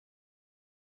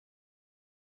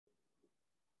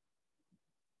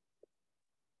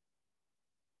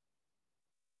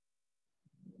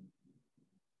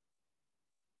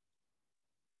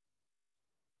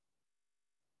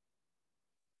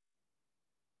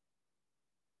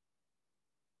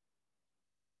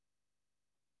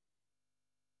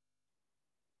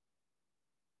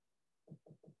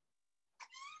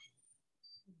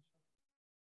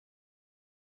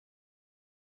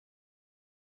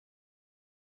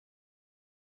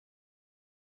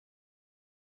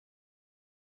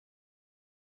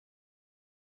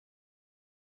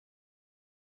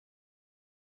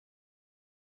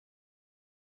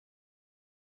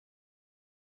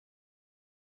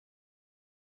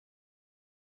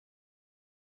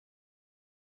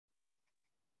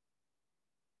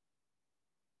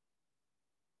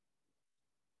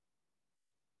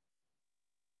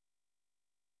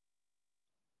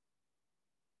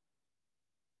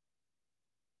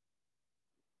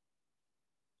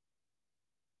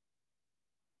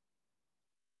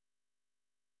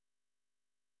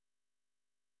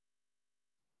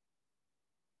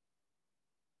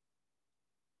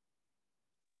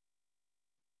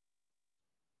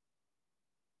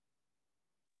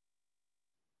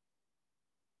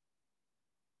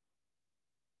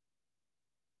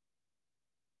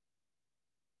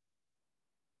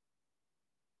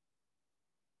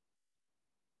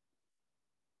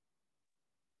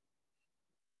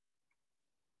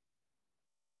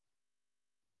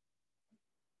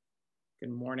Good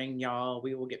morning, y'all.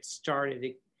 We will get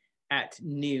started at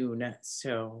noon.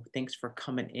 So thanks for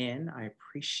coming in. I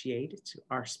appreciate it.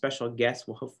 Our special guest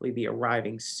will hopefully be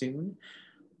arriving soon.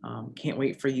 Can't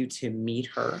wait for you to meet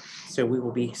her. So we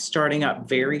will be starting up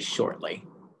very shortly.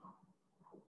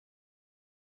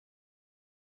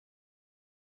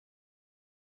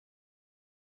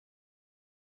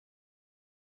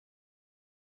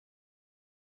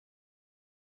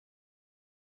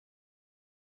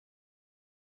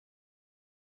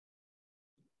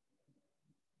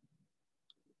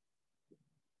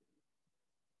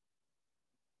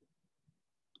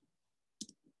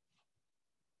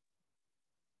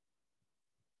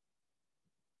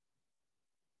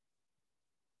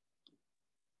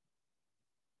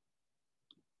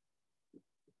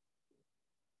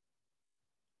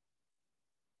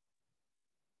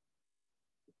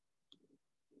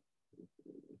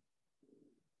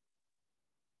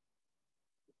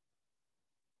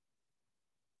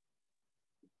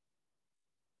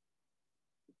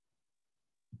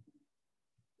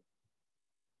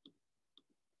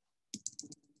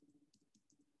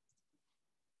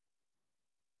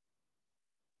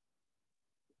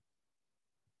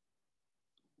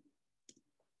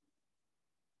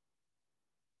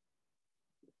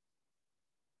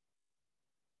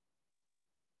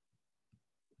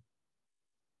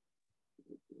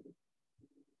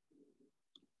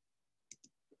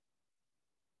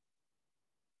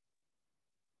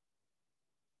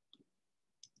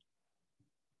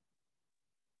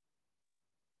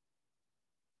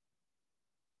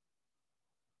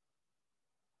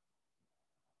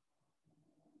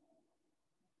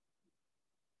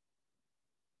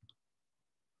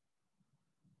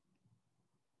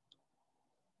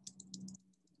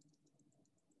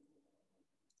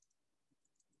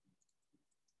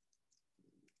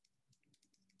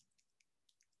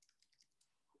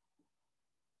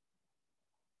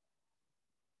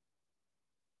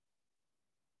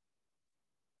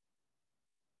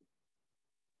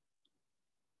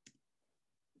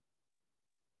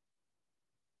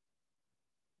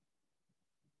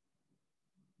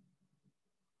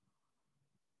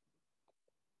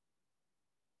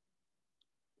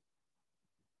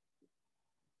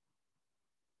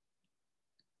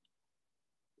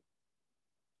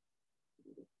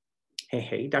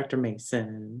 Hey, Dr.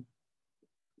 Mason.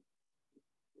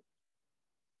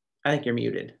 I think you're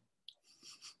muted.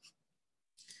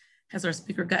 Has our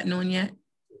speaker gotten on yet?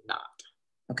 Not.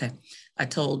 Okay. I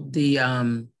told the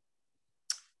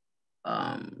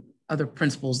other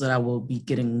principals that I will be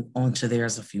getting onto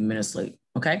theirs a few minutes late.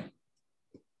 Okay.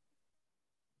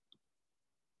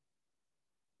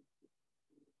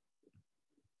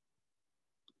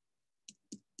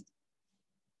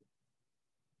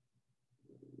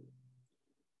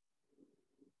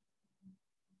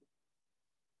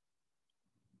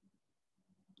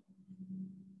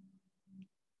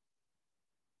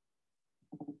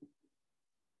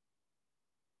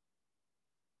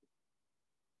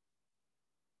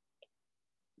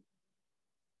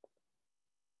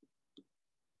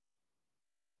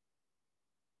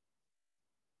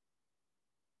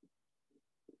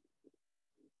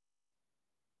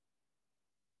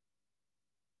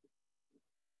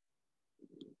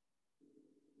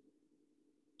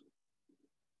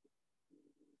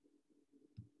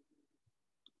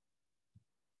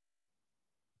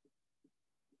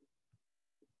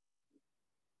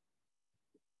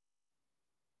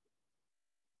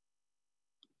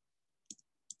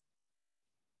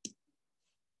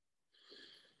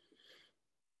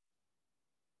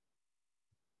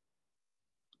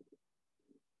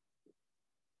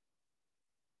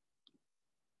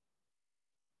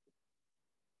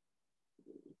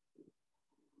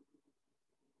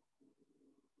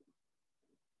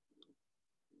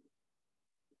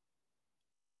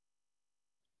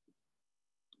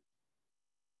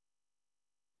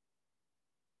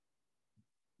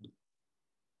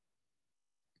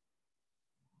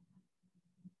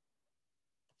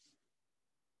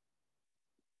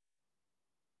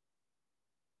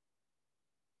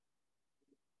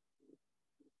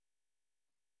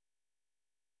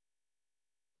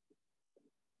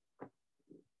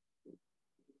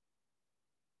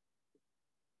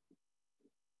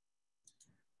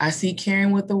 I see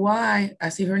Karen with the Y. I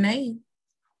see her name.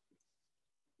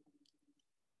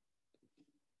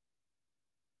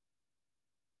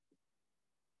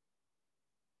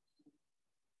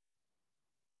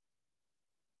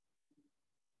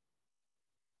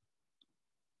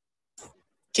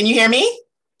 Can you hear me?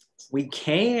 We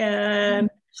can.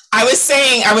 I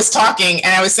was talking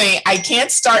and I was saying, I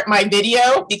can't start my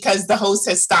video because the host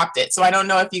has stopped it. So I don't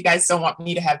know if you guys don't want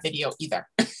me to have video either.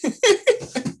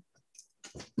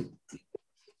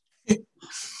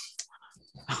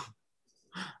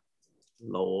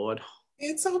 Lord.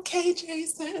 It's okay,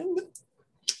 Jason.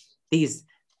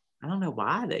 I don't know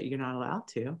why that you're not allowed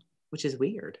to, which is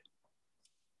weird.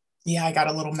 Yeah, I got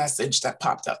a little message that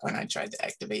popped up when I tried to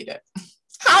activate it.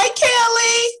 Hi,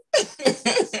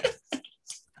 Kelly.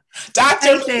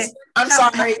 Dr. Hey, I'm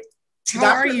sorry. How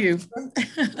are you?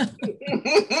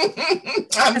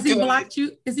 Has he blocked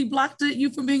you? Has he blocked you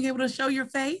from being able to show your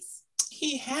face?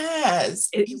 He has.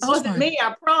 It wasn't me,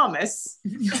 I promise.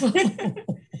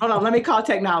 Hold on, let me call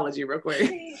technology real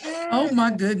quick. Oh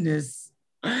my goodness.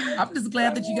 I'm just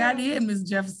glad that you got in, Ms.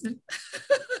 Jefferson.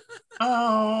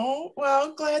 Oh,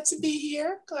 well, glad to be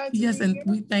here. Yes, and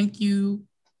we thank you.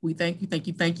 We thank you.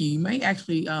 You may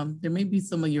actually, there may be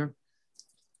some of your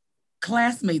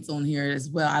classmates on here as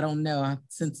well. I don't know. I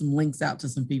sent some links out to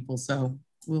some people, so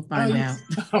we'll find out.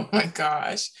 Oh my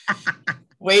gosh.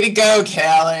 Way to go,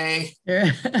 Kelly.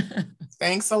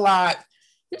 Thanks a lot.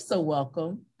 You're so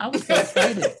welcome. I was so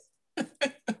excited.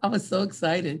 I was so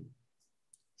excited.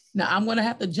 Now I'm going to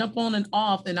have to jump on and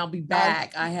off and I'll be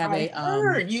back. I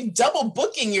heard you double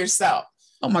booking yourself.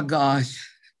 Oh my gosh.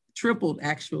 Tripled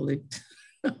actually.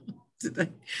 Today.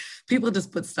 People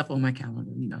just put stuff on my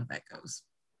calendar. You know how that goes.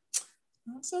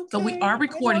 That's okay. So we are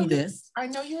recording this. I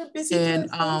know you're a busy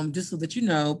and just so that you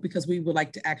know, because we would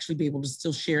like to actually be able to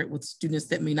still share it with students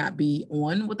that may not be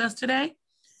on with us today.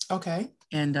 Okay.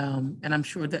 And I'm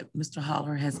sure that Mr.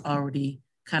 Holler has already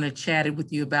kind of chatted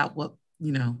with you about what,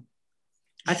 you know.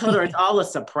 I told her it's all a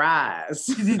surprise.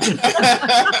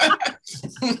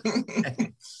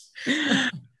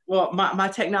 Well, my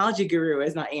technology guru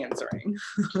is not answering.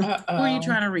 Who are you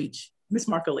trying to reach? Miss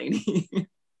Marcolini.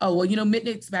 Oh, well, you know,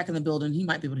 Mitnick's back in the building. He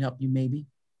might be able to help you, maybe.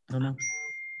 I don't know.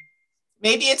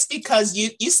 Maybe it's because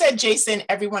you said, Jason,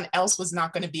 everyone else was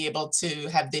not going to be able to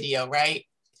have video, right?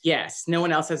 Yes, no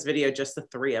one else has video, just the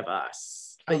three of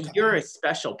us. But okay. You're a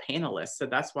special panelist, so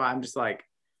that's why I'm just like,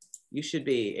 you should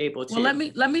be able to. Well,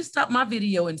 let me stop my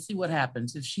video and see what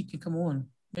happens if she can come on.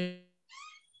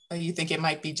 Oh, you think it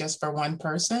might be just for one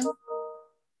person?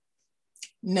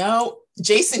 No,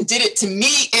 Jason did it to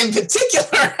me in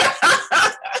particular.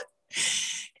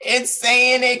 It's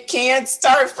saying it can't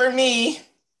start for me.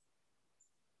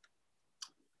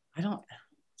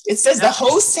 It says the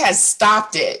host has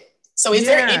stopped it. So is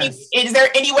there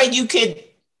any way you could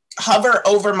hover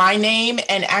over my name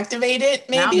and activate it?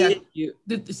 Maybe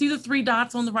see the three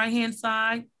dots on the right hand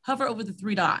side. Hover over the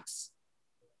three dots.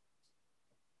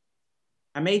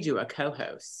 I made you a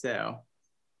co-host, so.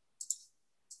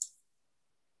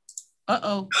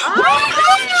 Uh-oh.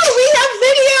 Oh, we have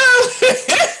video.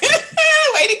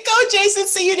 Way to go, Jason.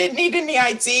 So you didn't need any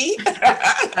IT.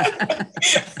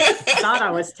 Thought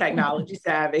I was technology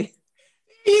savvy.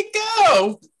 There you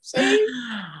go. See?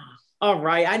 All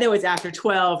right. I know it's after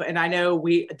 12, and I know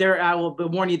I will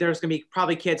warn you, there's going to be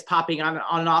probably kids popping on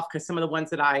and off because some of the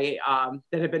ones that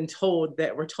that have been told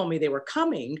me they were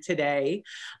coming today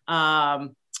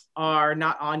are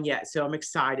not on yet. So I'm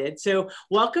excited. So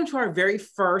welcome to our very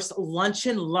first Lunch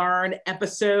and Learn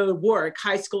episode, Warwick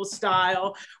High School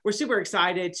style. We're super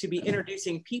excited to be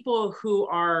introducing people who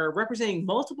are representing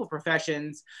multiple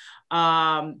professions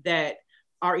that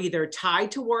are either tied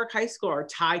to Warwick High School or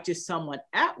tied to someone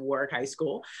at Warwick High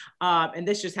School. And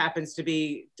this just happens to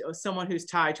be someone who's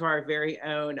tied to our very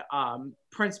own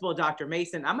principal, Dr.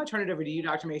 Mason. I'm gonna turn it over to you,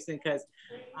 Dr. Mason, because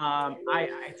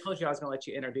I told you I was gonna let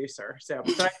you introduce her.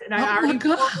 I already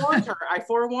forewarned her. I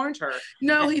forewarned her.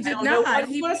 No, he did not. What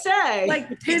he want to say?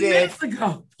 Like 10 minutes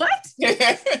ago. What?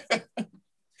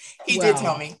 He did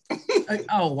tell me.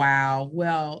 Oh, wow.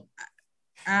 Well,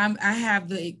 I have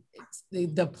the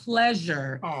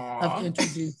pleasure of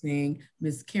introducing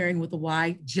Miss Karen with a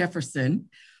Y Jefferson,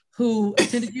 who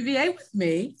attended UVA with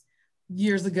me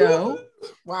years ago.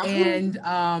 Wow.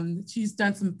 And she's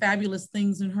done some fabulous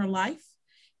things in her life.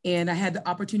 And I had the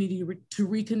opportunity to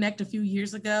reconnect a few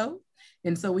years ago.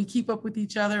 And so we keep up with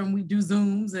each other and we do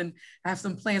Zooms, and I have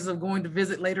some plans of going to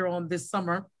visit later on this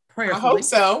summer. Prayerfully. I hope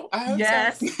so.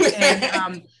 Yes.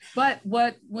 And, but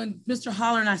when Mr.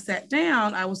 Holler and I sat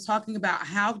down, I was talking about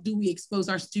how do we expose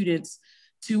our students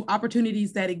to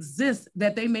opportunities that exist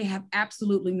that they may have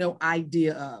absolutely no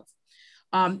idea of.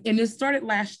 And it started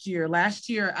last year. Last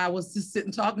year, I was just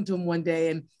sitting talking to him one day,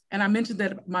 and I mentioned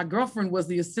that my girlfriend was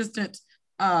the assistant.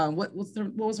 What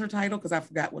was her title? Because I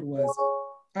forgot what it was.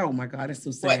 Oh my God, it's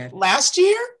so sad. What, last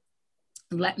year?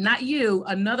 Not you.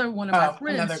 Another one of my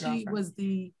friends. She was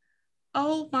the.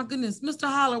 Oh my goodness, Mr.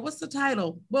 Holler, what's the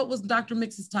title? What was Dr.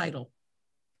 Mix's title?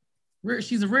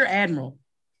 She's a rear admiral.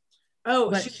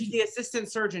 Oh, she's the assistant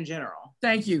surgeon general.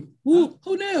 Thank you. Who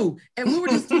knew? And we were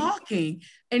just talking.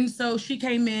 And so she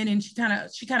came in and she kind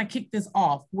of kicked this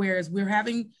off. Whereas we're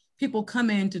having people come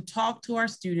in to talk to our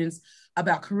students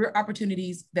about career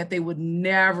opportunities that they would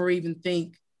never even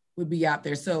think would be out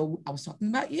there. So I was talking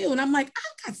about you, and I'm like,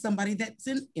 I've got somebody that's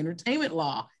in entertainment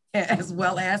law, as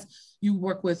well as you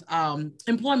work with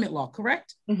employment law,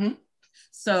 correct? Mm-hmm.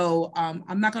 So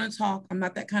I'm not going to talk. I'm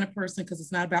not that kind of person because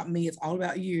it's not about me. It's all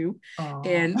about you. Aww.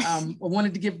 And I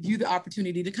wanted to give you the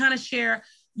opportunity to kind of share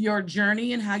your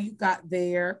journey and how you got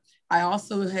there. I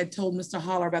also had told Mr.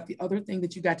 Holler about the other thing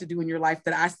that you got to do in your life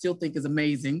that I still think is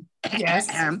amazing. Yes,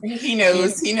 he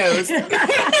knows. He knows.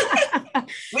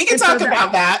 We can talk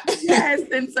about that. Yes,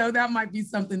 and so that might be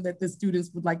something that the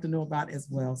students would like to know about as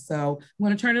well. So I'm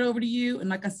going to turn it over to you. And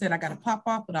like I said, I got to pop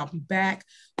off, but I'll be back.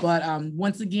 But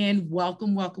once again,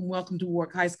 welcome to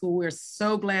Warwick High School. We're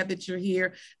so glad that you're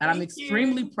here, and I'm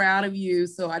extremely proud of you.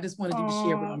 So I just wanted you to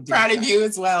share what you did. Proud of you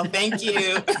as well. Thank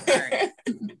you.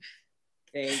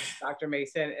 Thanks, Dr.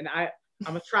 Mason. And I'm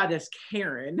gonna try this,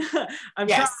 Karen. I'm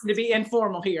trying to be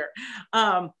informal here.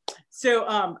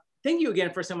 Thank you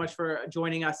again so much for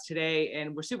joining us today,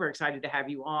 and we're super excited to have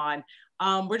you on.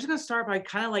 We're just gonna start by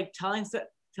kind of like telling us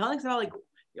about like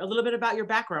a little bit about your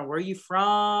background. Where are you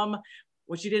from?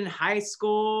 What you did in high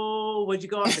school? What'd you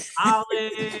go off to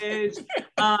college?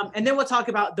 And then we'll talk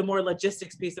about the more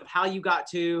logistics piece of how you got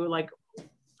to like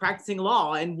practicing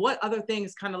law and what other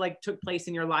things kind of like took place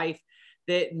in your life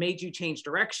that made you change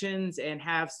directions and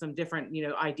have some different,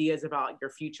 ideas about your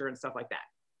future and stuff like that.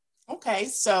 Okay,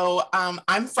 so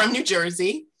I'm from New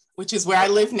Jersey, which is where I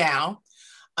live now.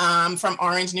 From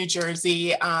Orange, New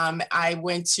Jersey. I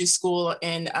went to school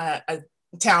in a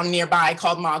town nearby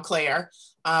called Montclair,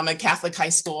 a Catholic high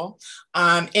school.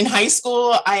 In high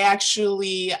school, I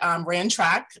actually ran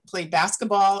track, played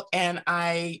basketball, and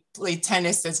I played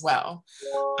tennis as well.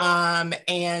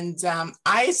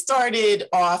 I started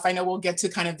off, I know we'll get to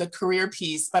kind of the career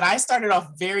piece, but I started off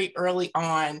very early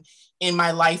on in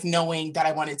my life knowing that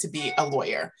I wanted to be a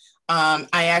lawyer.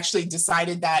 I actually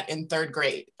decided that in third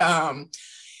grade.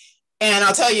 And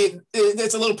I'll tell you,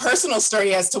 there's a little personal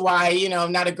story as to why,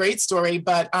 not a great story,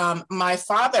 but my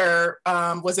father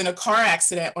was in a car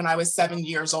accident when I was 7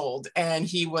 years old, and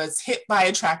he was hit by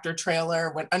a tractor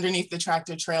trailer, went underneath the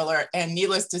tractor trailer. And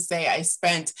needless to say, I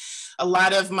spent a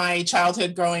lot of my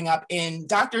childhood growing up in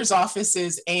doctor's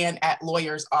offices and at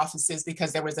lawyers' offices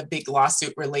because there was a big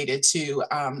lawsuit related to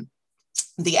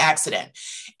the accident.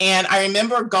 And I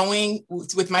remember going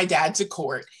with my dad to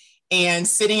court and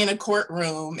sitting in a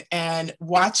courtroom and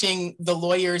watching the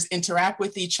lawyers interact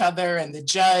with each other and the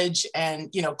judge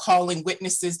and, calling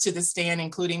witnesses to the stand,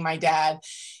 including my dad.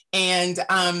 And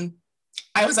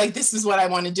I was like, this is what I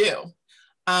want to do.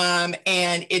 And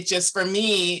it just, for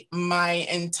me, my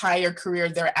entire career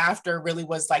thereafter really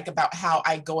was like about how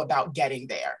I go about getting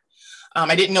there.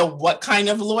 I didn't know what kind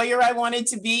of lawyer I wanted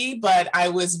to be, but I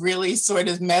was really sort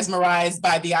of mesmerized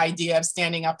by the idea of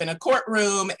standing up in a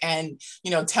courtroom and,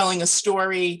 telling a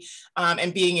story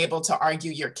and being able to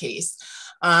argue your case.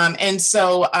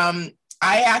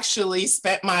 I actually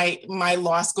spent my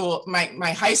law school,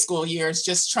 my high school years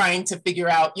just trying to figure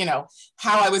out,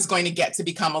 how I was going to get to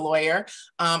become a lawyer.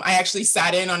 I actually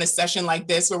sat in on a session like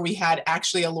this where we had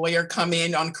actually a lawyer come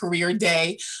in on career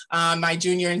day, my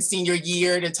junior and senior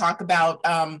year, to talk about,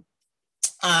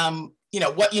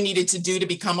 what you needed to do to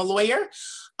become a lawyer.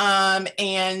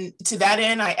 And to that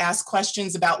end, I asked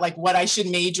questions about like what I should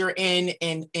major in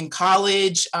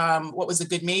college, what was a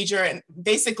good major. And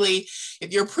basically,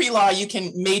 if you're pre-law, you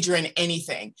can major in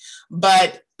anything.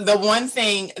 But the one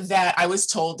thing that I was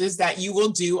told is that you will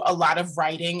do a lot of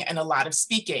writing and a lot of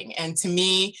speaking. And to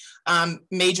me,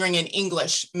 majoring in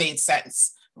English made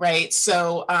sense. Right.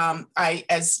 So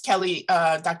as Kelly,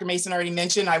 Dr. Mason already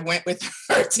mentioned, I went with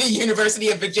her to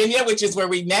University of Virginia, which is where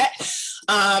we met.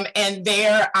 And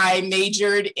there I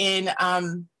majored in,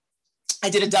 I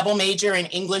did a double major in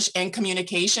English and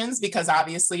communications because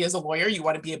obviously as a lawyer, you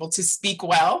want to be able to speak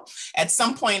well. At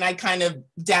some point, I kind of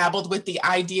dabbled with the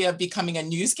idea of becoming a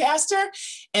newscaster.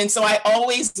 And so I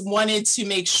always wanted to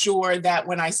make sure that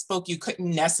when I spoke, you couldn't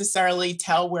necessarily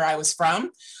tell where I was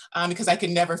from. Because I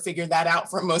could never figure that out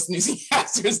for most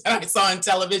newscasters that I saw on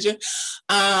television,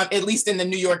 at least in the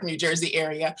New York, New Jersey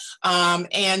area.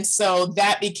 And so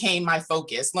that became my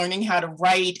focus, learning how to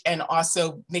write and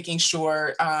also making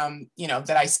sure,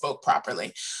 that I spoke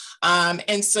properly.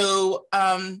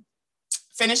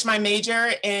 Finished my major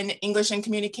in English and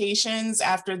communications.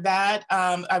 After that,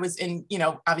 I was in,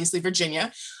 obviously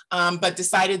Virginia, but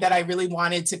decided that I really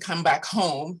wanted to come back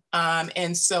home.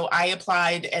 And so I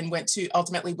applied and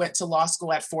ultimately went to law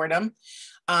school at Fordham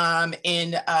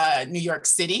in New York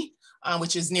City,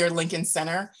 which is near Lincoln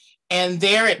Center. And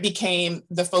there it became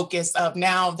the focus of,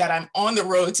 now that I'm on the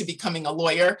road to becoming a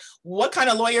lawyer, what kind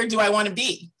of lawyer do I want to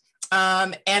be?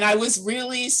 And I was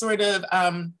really sort of,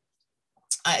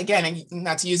 again,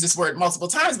 not to use this word multiple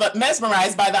times, but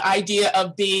mesmerized by the idea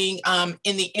of being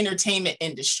in the entertainment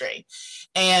industry.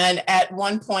 And at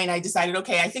one point I decided,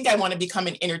 okay, I think I want to become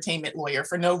an entertainment lawyer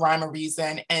for no rhyme or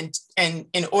reason. And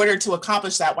in order to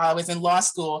accomplish that, while I was in law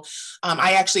school,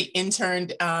 I actually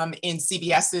interned in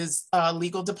CBS's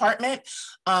legal department.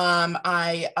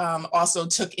 I also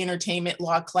took entertainment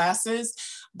law classes.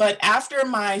 But after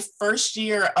my first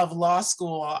year of law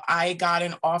school, I got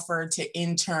an offer to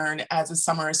intern as a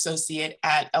summer associate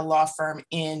at a law firm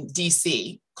in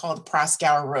DC called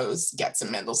Proskauer Rose, Getz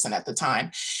and Mendelsohn at the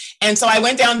time. And so I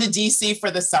went down to DC for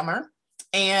the summer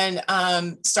and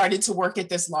started to work at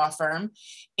this law firm.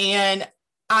 And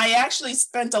I actually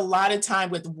spent a lot of time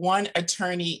with one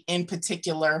attorney in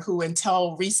particular, who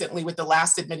until recently with the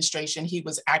last administration, he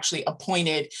was actually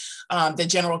appointed the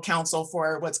general counsel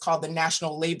for what's called the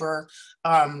National Labor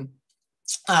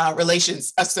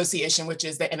Relations Association, which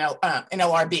is the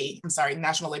NLRB, I'm sorry,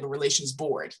 National Labor Relations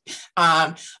Board.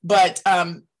 But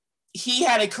he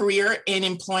had a career in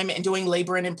employment and doing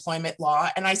labor and employment law.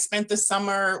 And I spent the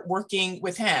summer working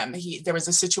with him. There was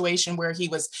a situation where he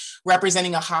was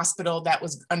representing a hospital that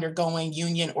was undergoing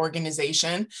union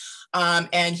organization.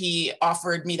 And he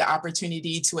offered me the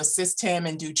opportunity to assist him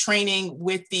and do training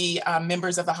with the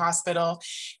members of the hospital.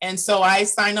 And so I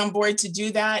signed on board to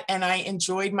do that. And I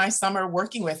enjoyed my summer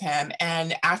working with him.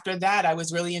 And after that, I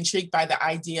was really intrigued by the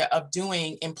idea of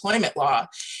doing employment law.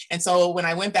 And so when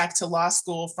I went back to law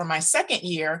school for my second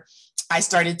year, I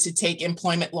started to take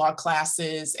employment law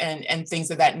classes and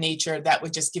things of that nature that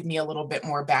would just give me a little bit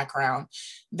more background.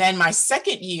 Then my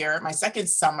second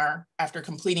summer, after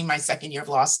completing my second year of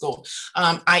law school,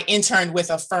 I interned with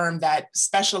a firm that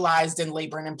specialized in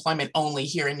labor and employment only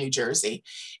here in New Jersey.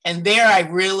 And there I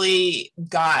really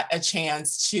got a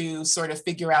chance to sort of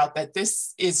figure out that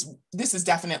this is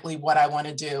definitely what I want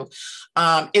to do.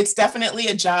 It's definitely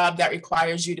a job that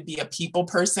requires you to be a people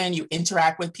person. You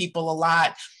interact with people a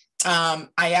lot.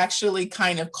 I actually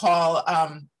kind of call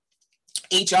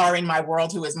HR in my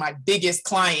world, who is my biggest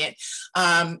client,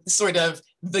 sort of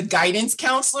the guidance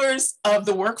counselors of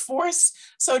the workforce,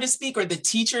 so to speak, or the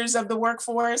teachers of the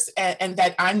workforce, and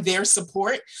that I'm their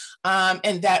support.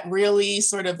 And that really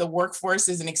sort of the workforce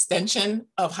is an extension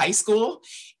of high school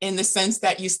in the sense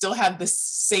that you still have the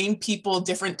same people,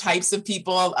 different types of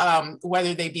people,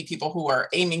 whether they be people who are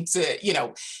aiming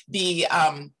to, be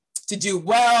to do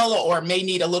well or may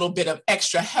need a little bit of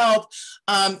extra help.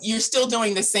 You're still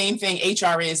doing the same thing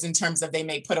HR is in terms of they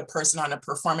may put a person on a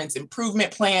performance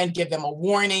improvement plan, give them a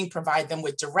warning, provide them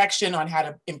with direction on how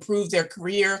to improve their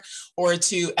career or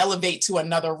to elevate to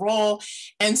another role.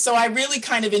 And so I really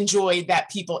kind of enjoyed that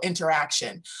people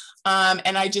interaction.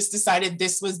 And I just decided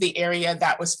this was the area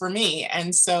that was for me.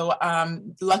 And so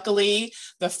luckily,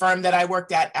 the firm that I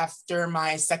worked at after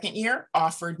my second year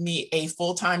offered me a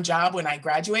full-time job when I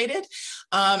graduated,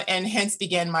 and hence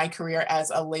began my career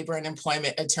as a labor and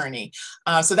employment attorney.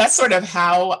 So that's sort of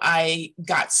how I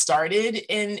got started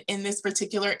in this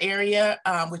particular area,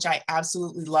 which I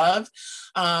absolutely love.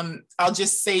 I'll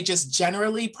just say, just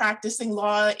generally practicing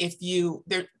law,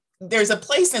 there's a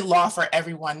place in law for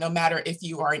everyone, no matter if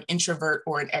you are an introvert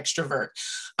or an extrovert.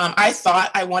 I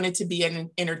thought I wanted to be an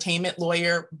entertainment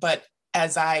lawyer, but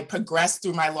as I progressed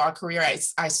through my law career,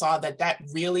 I saw that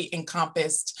really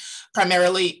encompassed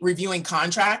primarily reviewing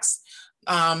contracts,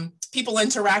 people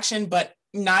interaction, but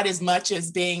not as much as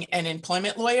being an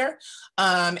employment lawyer.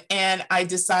 And I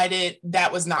decided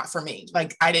that was not for me.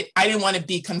 Like I didn't want to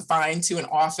be confined to an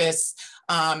office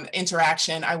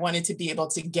interaction. I wanted to be able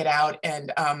to get out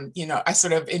and, I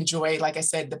sort of enjoy, like I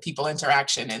said, the people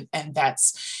interaction, and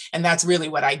that's really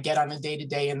what I get on a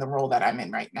day-to-day in the role that I'm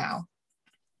in right now.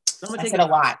 So I'm gonna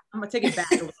take it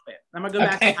back a little bit. I'm gonna go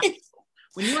back to high school.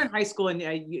 When you were in high school, and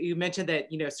you mentioned that,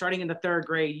 starting in the third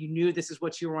grade, you knew this is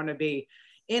what you want to be.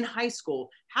 In high school,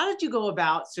 how did you go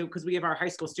about, because we have our high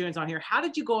school students on here, how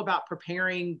did you go about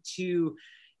preparing to,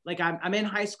 like, I'm in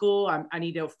high school, I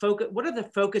need to focus, what are the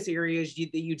focus areas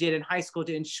that you did in high school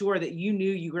to ensure that you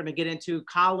knew you were going to get into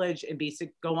college and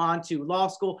go on to law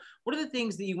school? What are the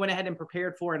things that you went ahead and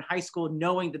prepared for in high school,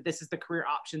 knowing that this is the career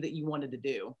option that you wanted to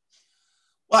do?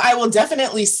 Well, I will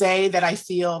definitely say that I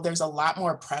feel there's a lot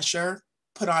more pressure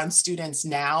put on students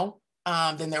now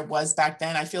than there was back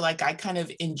then. I feel like I kind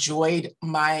of enjoyed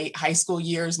my high school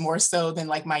years more so than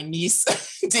like my niece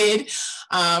did,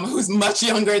 who's much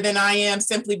younger than I am,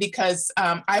 simply because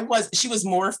she was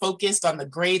more focused on the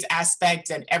grades aspect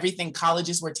and everything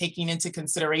colleges were taking into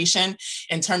consideration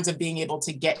in terms of being able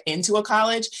to get into a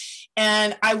college.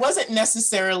 And I wasn't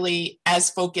necessarily as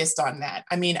focused on that.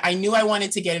 I mean, I knew I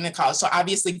wanted to get into college. So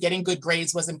obviously getting good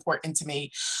grades was important to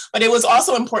me, but it was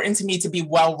also important to me to be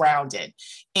well-rounded.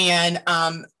 And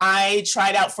I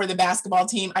tried out for the basketball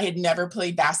team. I had never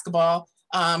played basketball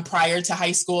prior to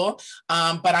high school,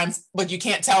 but you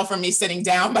can't tell from me sitting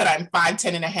down, but I'm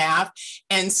 5'10" and a half.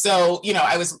 And so,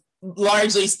 I was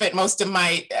largely spent most of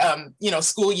my,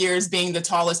 school years being the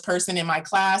tallest person in my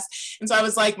class. And so I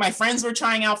was like, my friends were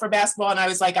trying out for basketball and I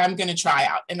was like, I'm going to try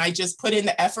out. And I just put in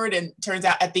the effort, and turns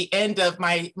out at the end of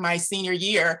my senior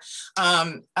year,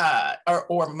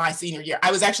 or my senior year,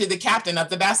 I was actually the captain of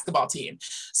the basketball team.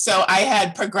 So I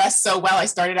had progressed so well. I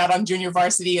started out on junior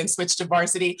varsity and switched to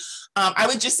varsity. I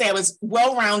would just say I was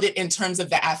well-rounded in terms of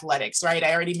the athletics, right?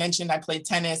 I already mentioned I played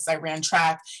tennis, I ran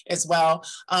track as well.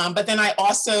 But then I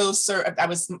also I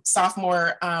was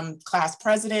sophomore class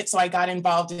president, so I got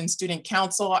involved in student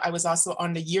council. I was also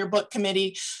on the yearbook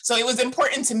committee. So it was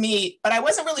important to me, but I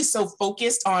wasn't really so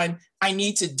focused on, I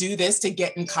need to do this to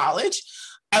get in college.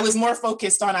 I was more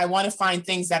focused on, I want to find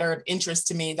things that are of interest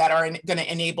to me that are going to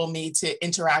enable me to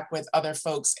interact with other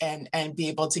folks and be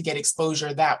able to get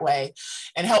exposure that way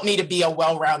and help me to be a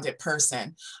well-rounded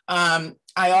person.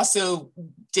 I also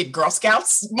did Girl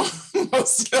Scouts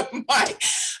most of my,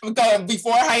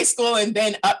 before high school, and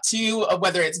then up to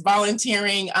whether it's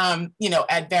volunteering,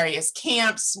 at various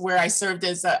camps where I served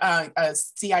as a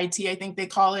CIT, I think they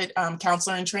call it,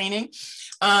 counselor in training.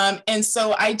 And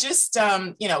so I just,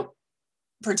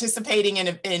 participating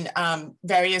in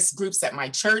various groups at my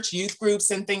church, youth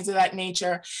groups and things of that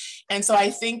nature. And so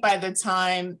I think by the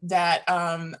time that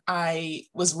I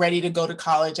was ready to go to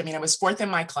college, I was fourth in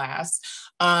my class.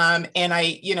 And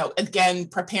I, again,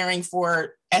 preparing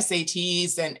for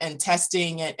SATs and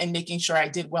testing and making sure I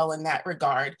did well in that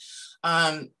regard.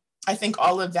 I think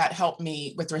all of that helped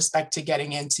me with respect to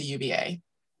getting into UVA.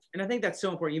 And I think that's so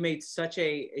important. You made such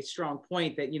a strong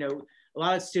point that, a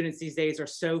lot of students these days are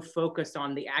so focused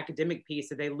on the academic piece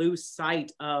that they lose sight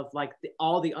of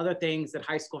all the other things that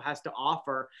high school has to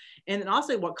offer. And then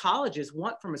also what colleges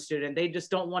want from a student. They just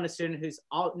don't want a student who's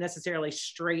all necessarily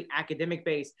straight academic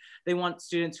based. They want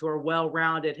students who are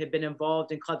well-rounded, have been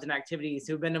involved in clubs and activities,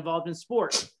 who've been involved in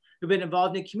sports, who've been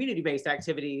involved in community-based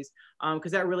activities,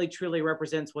 because that really truly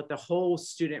represents what the whole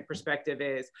student perspective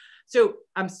is. So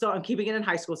I'm keeping it in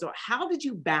high school. So how did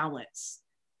you balance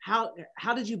how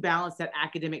did you balance that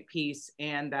academic piece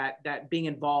and that being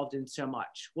involved in so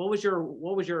much? What was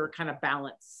your kind of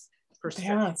balance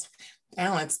perspective?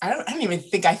 Balance. I don't even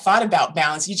think I thought about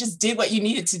balance. You just did what you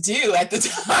needed to do at the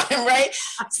time, right?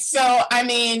 So,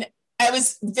 I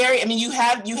was you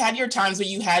had your times where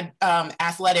you had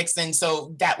athletics. And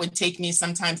so that would take me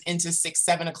sometimes into 6,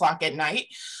 7 o'clock at night.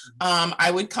 I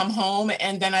would come home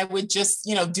and then I would just,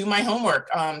 do my homework.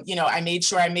 I made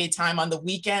sure I made time on the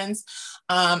weekends.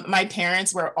 My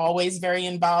parents were always very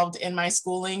involved in my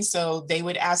schooling. So they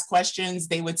would ask questions.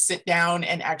 They would sit down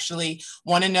and actually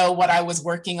want to know what I was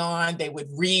working on. They would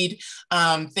read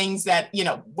things that,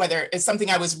 whether it's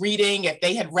something I was reading, if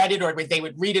they had read it, or they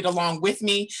would read it along with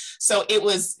me. So it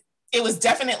was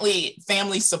definitely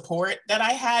family support that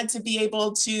I had to be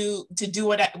able to do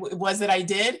what it was that I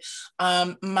did.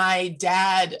 My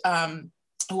dad,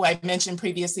 who I mentioned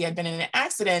previously had been in an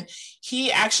accident,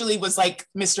 he actually was like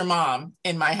Mr. Mom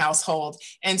in my household.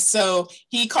 And so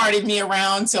he carted me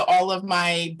around to all of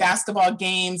my basketball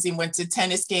games. He went to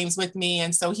tennis games with me.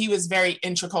 And so he was very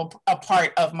integral a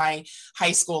part of my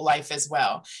high school life as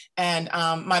well. And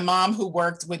my mom, who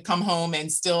worked, would come home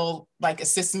and still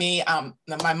assist me.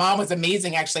 My mom was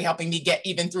amazing, actually helping me get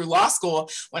even through law school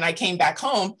when I came back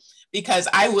home, because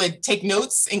I would take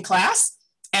notes in class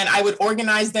and I would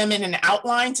organize them in an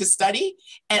outline to study,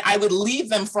 and I would leave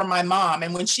them for my mom.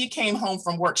 And when she came home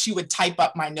from work, she would type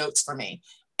up my notes for me,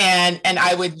 and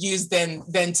I would use them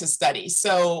then to study.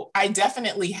 So I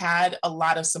definitely had a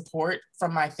lot of support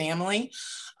from my family.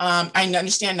 I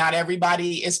understand not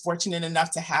everybody is fortunate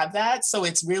enough to have that. So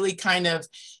it's really kind of,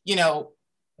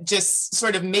 just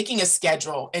sort of making a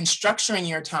schedule and structuring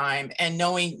your time and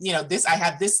knowing, I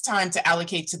have this time to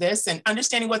allocate to this, and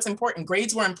understanding what's important.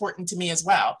 Grades were important to me as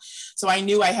well. So I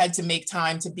knew I had to make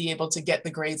time to be able to get the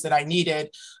grades that I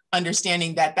needed,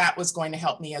 understanding that that was going to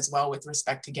help me as well with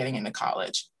respect to getting into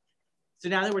college. So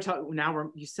now that we're talking,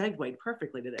 you segued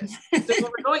perfectly to this. So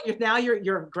we're going, now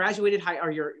you're graduated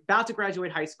or you're about to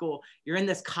graduate high school. You're in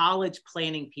this college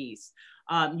planning piece.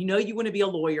 You know, you want to be a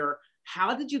lawyer.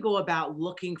 How did you go about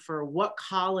looking for what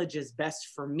college is best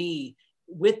for me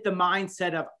with the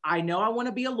mindset of, I know I want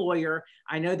to be a lawyer.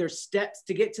 I know there's steps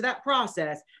to get to that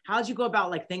process. How did you go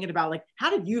about like thinking about like, how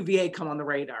did UVA come on the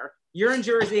radar? You're in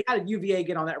Jersey. How did UVA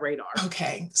get on that radar?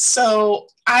 Okay. So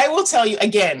I will tell you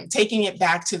again, taking it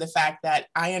back to the fact that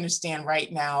I understand right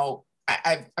now,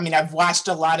 I've watched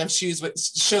a lot of shows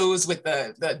with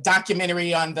the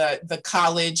documentary on the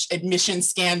college admission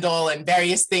scandal and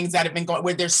various things that have been going,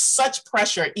 where there's such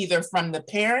pressure either from the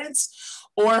parents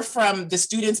or from the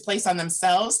students placed on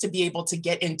themselves to be able to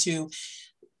get into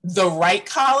the right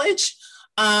college.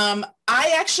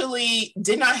 I actually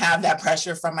did not have that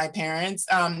pressure from my parents.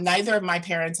 Neither of my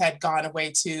parents had gone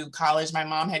away to college. My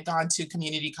mom had gone to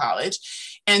community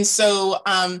college. And so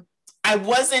I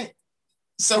wasn't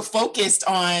so focused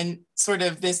on sort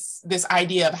of this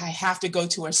idea of I have to go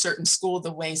to a certain school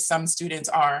the way some students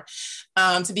are.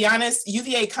 To be honest,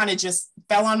 UVA kind of just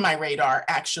fell on my radar,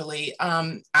 actually.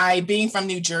 Being from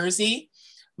New Jersey,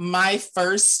 my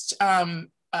first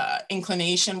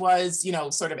inclination was, you know,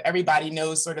 sort of everybody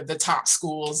knows sort of the top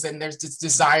schools, and there's this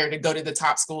desire to go to the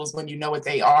top schools when you know what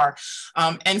they are.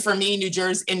 And for me, in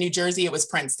New Jersey, it was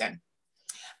Princeton.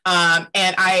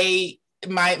 And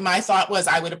my thought was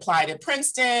I would apply to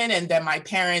Princeton, and then my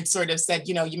parents sort of said,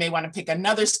 you know, you may want to pick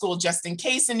another school just in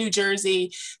case in New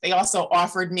Jersey. They also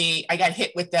offered me, I got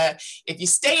hit with if you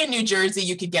stay in New Jersey,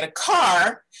 you could get a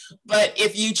car, but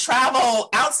if you travel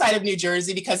outside of New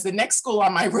Jersey, because the next school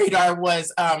on my radar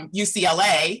was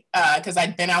UCLA, because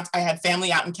I had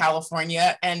family out in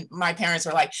California, and my parents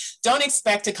were like, don't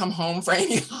expect to come home for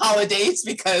any holidays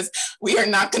because we are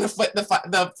not going to foot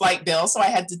the flight bill. So I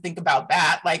had to think about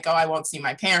that, like, oh, I won't see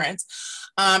my parents.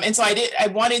 And so I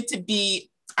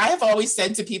have always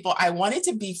said to people, I wanted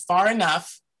to be far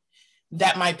enough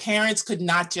that my parents could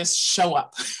not just show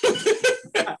up.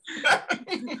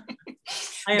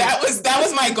 That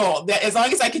was my goal, that as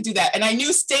long as I could do that. And I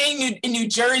knew staying in New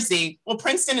Jersey, well,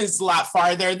 Princeton is a lot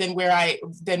farther than where I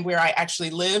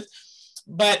actually live,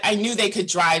 but I knew they could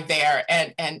drive there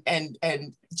and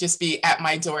just be at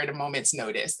my door at a moment's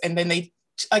notice. And then they,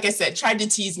 like I said, tried to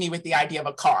tease me with the idea of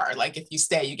a car. Like, if you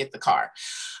stay, you get the car.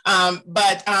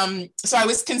 So I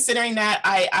was considering that.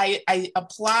 I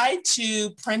applied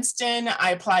to Princeton.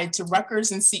 I applied to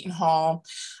Rutgers and Seton Hall.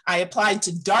 I applied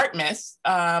to Dartmouth,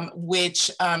 which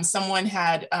someone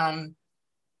had, I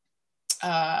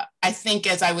think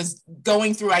as I was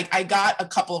going through, I got a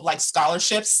couple of like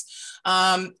scholarships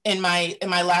in my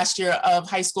last year of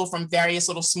high school from various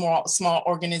little small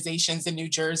organizations in New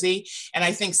Jersey. And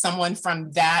I think someone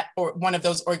from that or one of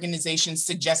those organizations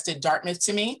suggested Dartmouth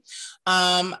to me.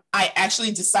 I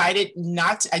actually decided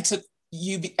I took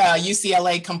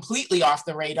UCLA completely off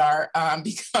the radar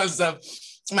because of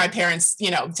my parents, you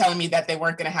know, telling me that they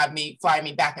weren't going to fly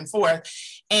me back and forth.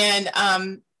 And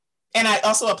I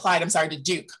also applied, to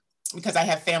Duke, because I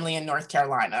have family in North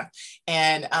Carolina.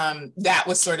 And that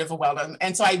was sort of a well-known.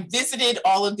 And so I visited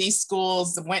all of these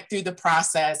schools, went through the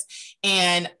process,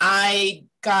 and I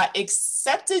got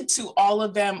accepted to all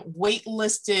of them,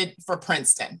 waitlisted for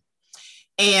Princeton.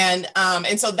 And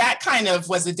so that kind of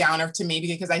was a downer to me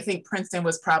because I think Princeton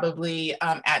was probably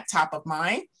at top of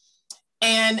mind.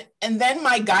 And then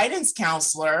my guidance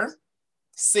counselor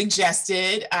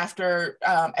suggested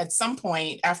at some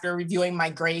point after reviewing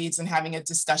my grades and having a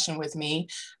discussion with me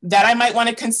that I might want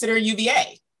to consider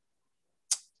UVA.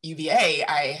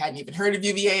 I hadn't even heard of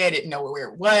UVA. I didn't know where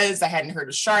it was. I hadn't heard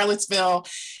of Charlottesville.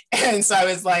 And so I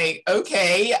was like,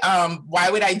 okay, why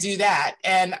would I do that?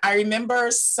 And I remember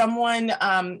someone,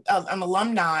 an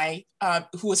alumni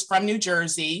who was from New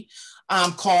Jersey,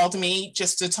 called me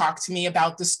just to talk to me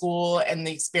about the school and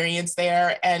the experience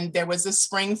there. And there was a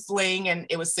spring fling, and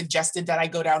it was suggested that I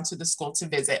go down to the school to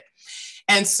visit.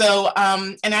 And so,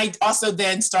 and I also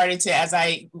then started to, as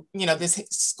this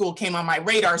school came on my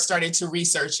radar, started to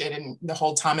research it and the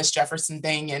whole Thomas Jefferson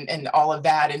thing and all of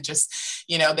that. And just,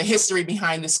 the history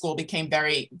behind the school became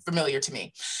very familiar to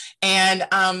me. And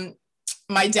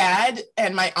my dad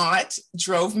and my aunt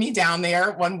drove me down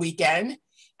there one weekend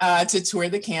to tour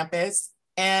the campus,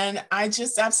 and I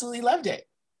just absolutely loved it.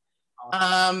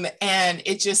 And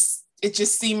it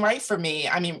just seemed right for me.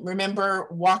 I mean, remember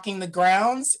walking the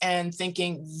grounds and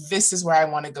thinking, this is where I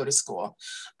want to go to school.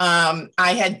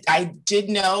 I did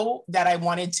know that I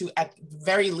wanted to, at the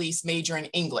very least, major in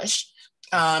English.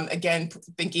 Again,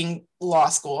 thinking law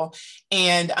school,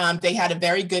 and they had a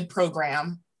very good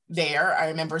program there. I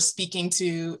remember speaking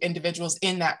to individuals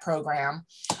in that program.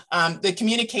 The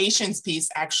communications piece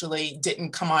actually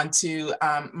didn't come onto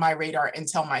my radar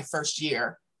until my first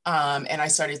year. And I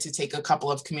started to take a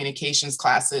couple of communications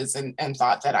classes and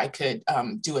thought that I could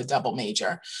do a double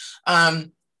major.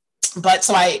 But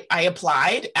so I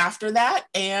applied after that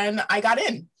and I got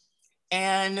in.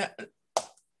 And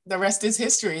the rest is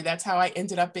history. That's how I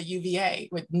ended up at UVA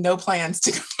with no plans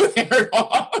to go there at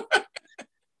all.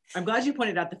 I'm glad you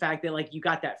pointed out the fact that like you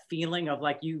got that feeling of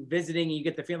like you visiting, you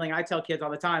get the feeling. I tell kids all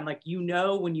the time, like, you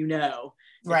know, when you know,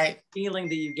 right? Feeling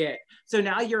that you get. So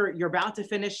now you're about to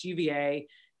finish UVA.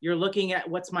 You're looking at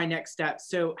what's my next step.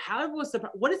 So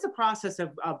what is the process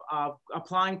of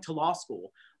applying to law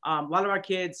school? A lot of our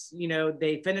kids, you know,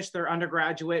 they finish their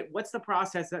undergraduate. What's the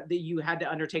process that you had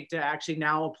to undertake to actually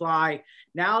now apply?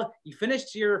 Now you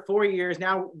finished your 4 years.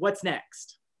 Now what's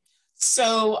next?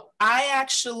 So I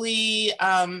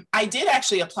did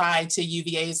actually apply to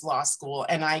UVA's law school,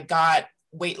 and I got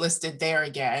waitlisted there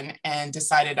again and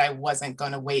decided I wasn't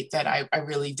going to wait, that I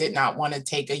really did not want to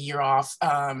take a year off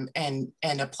and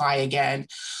apply again.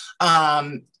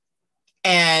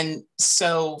 And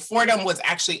so Fordham was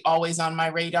actually always on my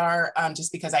radar,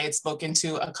 just because I had spoken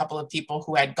to a couple of people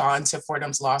who had gone to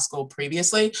Fordham's law school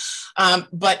previously.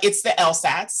 But it's the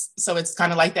LSATs, so it's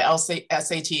kind of like the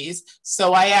SATs.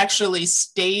 So I actually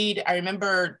stayed. I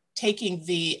remember taking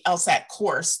the LSAT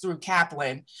course through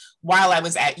Kaplan while I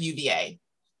was at UVA.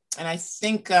 And I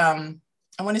think, I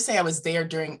want to say I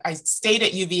stayed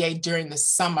at UVA during the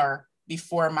summer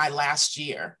before my last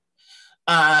year.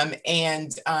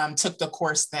 And took the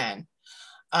course then.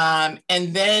 And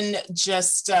then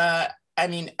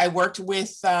I worked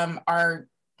with our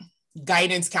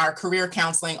career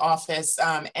counseling office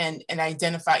and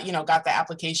identified, got the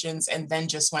applications, and then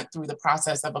just went through the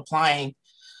process of applying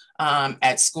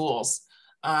at schools.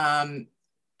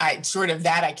 I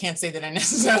can't say that I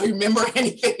necessarily remember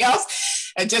anything else.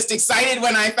 I'm just excited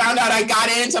when I found out I got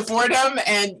into Fordham.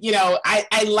 And,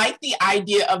 I like the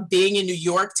idea of being in New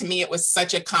York. To me, it was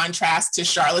such a contrast to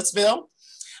Charlottesville.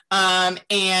 At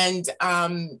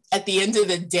the end of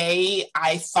the day,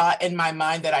 I thought in my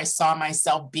mind that I saw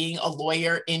myself being a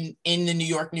lawyer in the New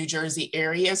York, New Jersey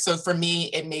area. So for me,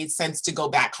 it made sense to go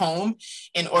back home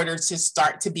in order to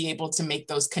start to be able to make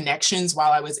those connections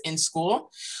while I was in school.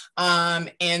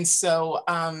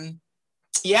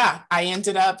 I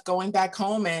ended up going back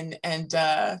home and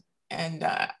I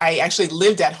actually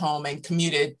lived at home and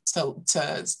commuted to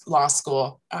law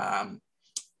school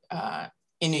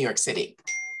in New York City.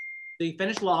 So you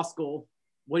finished law school.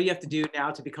 What do you have to do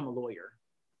now to become a lawyer?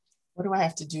 What do I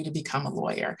have to do to become a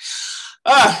lawyer?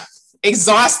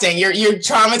 Exhausting. You're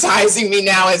traumatizing me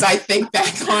now as I think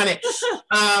back on it.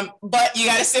 But you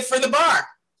got to sit for the bar.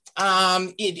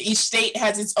 Each state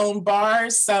has its own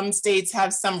bars. Some states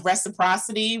have some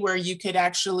reciprocity where you could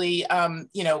actually,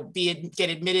 get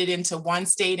admitted into one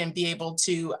state and be able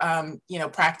to,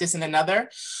 practice in another.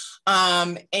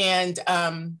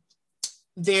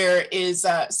 There is,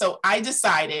 so I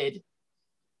decided,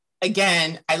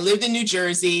 again, I lived in New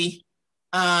Jersey,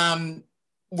 gone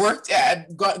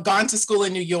to school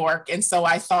in New York. And so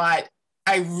I thought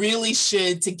I really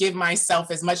should, to give myself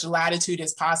as much latitude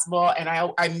as possible. And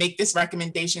I make this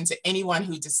recommendation to anyone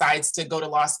who decides to go to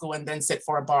law school and then sit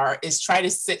for a bar, is try to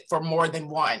sit for more than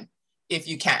one if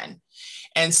you can.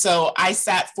 And so I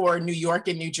sat for New York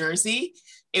and New Jersey.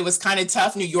 It was kind of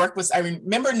tough. I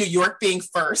remember New York being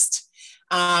first.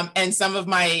 And some of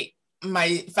my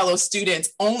fellow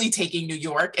students only taking New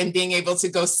York and being able to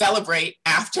go celebrate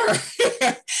after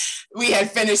we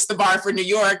had finished the bar for New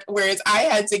York, whereas I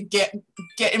had to get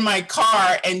in my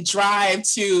car and drive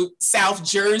to South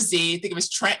Jersey, I think it was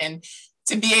Trenton,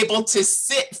 to be able to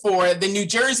sit for the New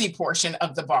Jersey portion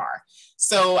of the bar.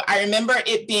 So I remember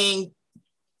it being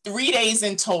 3 days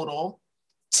in total,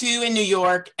 2 in New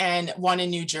York and 1 in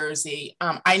New Jersey.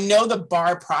 I know the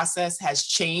bar process has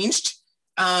changed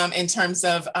in terms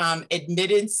of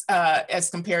admittance as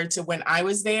compared to when I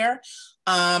was there.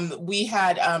 We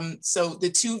had, so the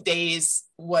 2 days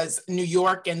was New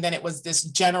York, and then it was this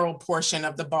general portion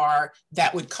of the bar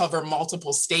that would cover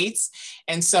multiple states.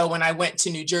 And so when I went to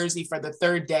New Jersey for the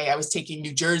 3rd day, I was taking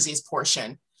New Jersey's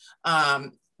portion,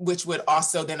 which would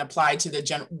also then apply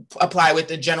with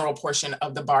the general portion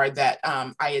of the bar that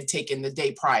I had taken the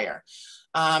day prior.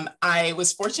 I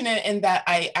was fortunate in that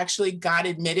I actually got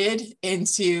admitted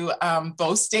into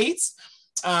both states,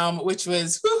 which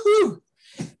was woohoo.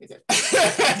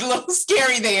 a little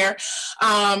scary there.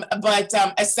 But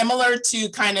similar to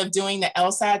kind of doing the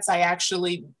LSATs, I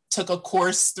actually took a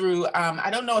course through, I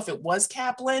don't know if it was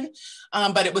Kaplan,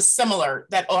 but it was similar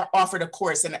that offered a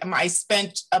course. And I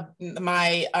spent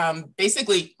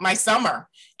basically my summer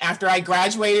after I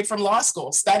graduated from law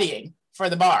school studying for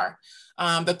the bar.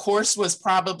 The course was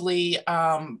probably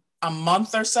a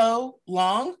month or so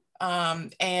long.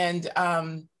 And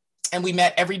we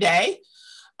met every day.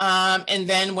 And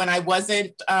then when I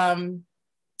wasn't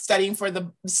studying for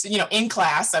the, in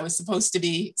class, I was supposed to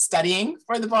be studying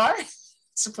for the bar.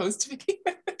 Supposed to be.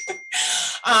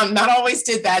 Not always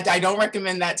did that. I don't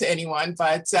recommend that to anyone,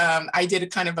 but I did a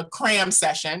kind of a cram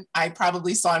session. I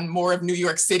probably saw more of New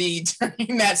York City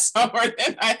during that summer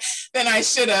than I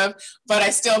should have, but I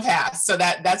still passed. So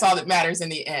that's all that matters in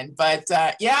the end. But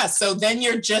yeah, so then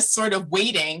you're just sort of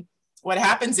waiting. What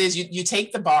happens is you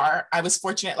take the bar. I was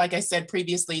fortunate, like I said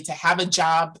previously, to have a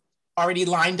job already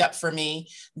lined up for me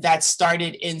that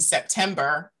started in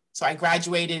September. So I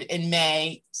graduated in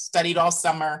May, studied all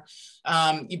summer.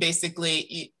 I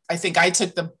think I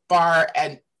took the bar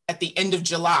at the end of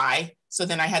July. So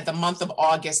then I had the month of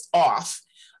August off,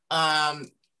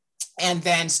 and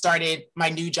then started my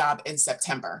new job in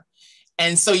September.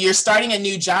 And so you're starting a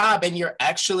new job and you're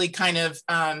actually kind of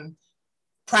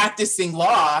practicing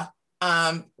law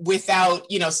without,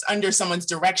 under someone's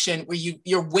direction, where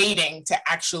you're waiting to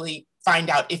actually find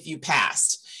out if you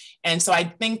passed. And so I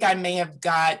think I may have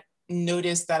got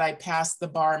notice that I passed the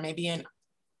bar maybe in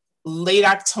late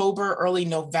October, early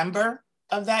November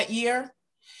of that year.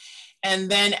 And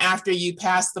then after you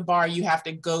pass the bar, you have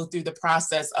to go through the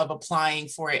process of applying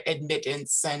for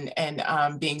admittance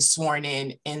and being sworn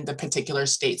in the particular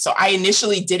state. So I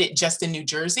initially did it just in New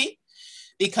Jersey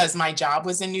because my job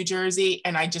was in New Jersey,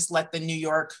 and I just let the New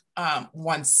York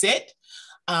one sit.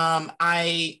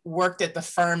 I worked at the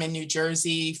firm in New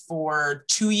Jersey for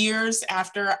 2 years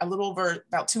after, a little over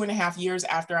about 2.5 years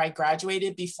after I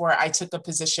graduated, before I took a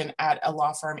position at a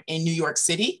law firm in New York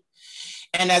City.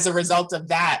 And as a result of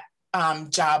that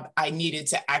job, I needed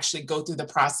to actually go through the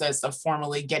process of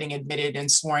formally getting admitted and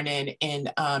sworn in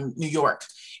New York.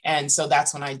 And so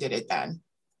that's when I did it then.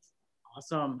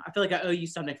 Awesome. I feel like I owe you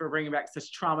something for bringing back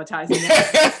such traumatizing.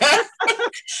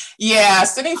 Yeah,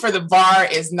 sitting for the bar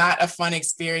is not a fun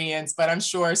experience, but I'm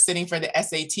sure sitting for the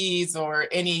SATs or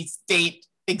any state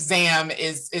exam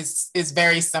is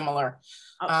very similar.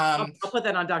 I'll put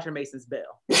that on Dr. Mason's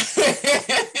bill.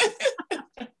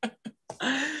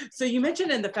 So you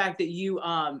mentioned in the fact that you,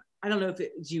 I don't know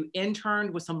if you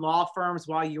interned with some law firms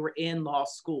while you were in law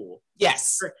school.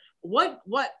 Yes. What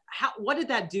did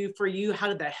that do for you? How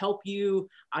did that help you?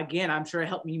 Again, I'm sure it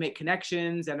helped you make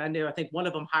connections. And I think one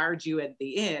of them hired you at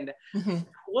the end.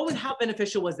 Mm-hmm. How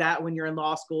beneficial was that when you're in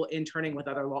law school, interning with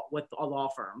law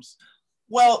firms?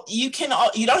 Well, first of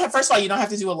all, you don't have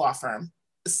to do a law firm.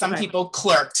 Some people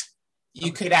clerked.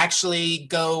 You could actually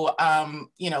go,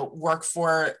 work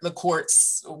for the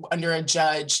courts under a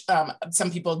judge.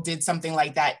 Some people did something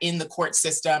like that in the court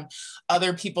system.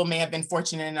 Other people may have been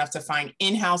fortunate enough to find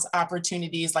in-house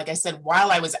opportunities. Like I said,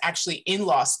 while I was actually in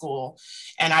law school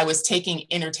and I was taking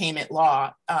entertainment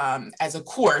law as a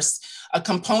course, a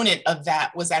component of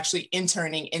that was actually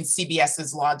interning in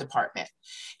CBS's law department.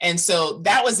 And so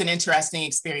that was an interesting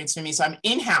experience for me. So I'm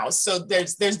in-house. So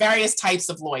there's various types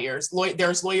of lawyers.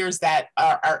 There's lawyers that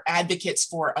are advocates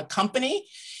for a company,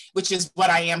 which is what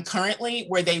I am currently,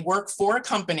 where they work for a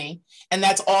company, and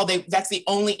that's the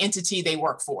only entity they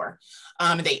work for.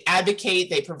 They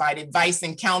advocate, they provide advice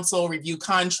and counsel, review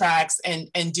contracts,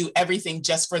 and do everything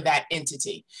just for that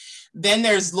entity. Then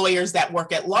there's lawyers that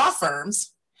work at law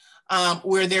firms,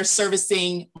 where they're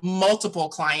servicing multiple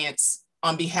clients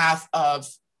on behalf of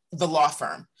the law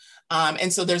firm.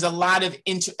 And so there's a lot of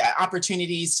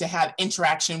opportunities to have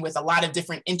interaction with a lot of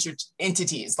different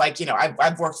entities. Like,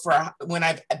 I've worked when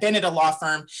I've been at a law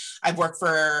firm, I've worked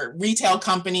for retail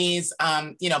companies,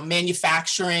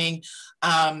 manufacturing,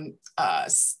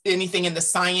 anything in the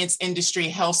science industry,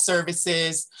 health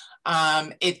services.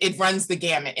 It runs the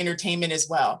gamut, entertainment as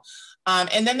well.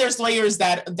 And then there's lawyers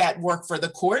that work for the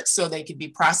court, so they could be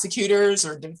prosecutors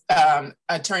or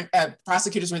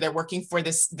prosecutors where they're working for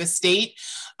the state.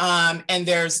 And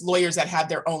there's lawyers that have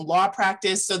their own law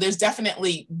practice. So there's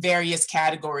definitely various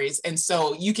categories. And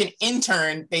so you can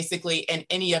intern basically in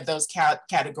any of those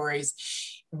categories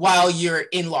while you're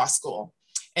in law school.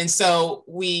 And so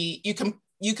you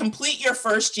complete your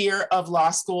first year of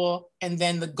law school, and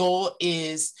then the goal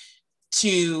is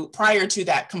prior to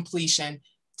that completion,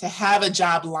 to have a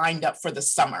job lined up for the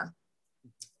summer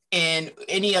in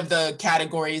any of the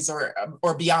categories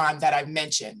or beyond that I've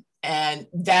mentioned. And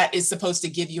that is supposed to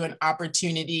give you an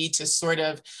opportunity to sort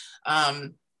of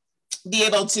be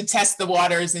able to test the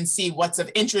waters and see what's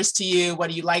of interest to you, what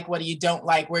do you like, what do you don't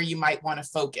like, where you might want to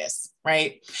focus,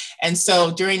 right? And so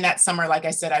during that summer, like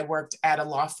I said, I worked at a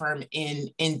law firm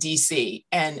in DC.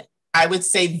 And I would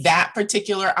say that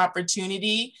particular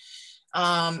opportunity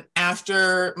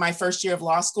after my first year of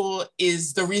law school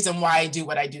is the reason why I do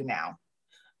what I do now.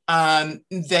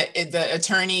 The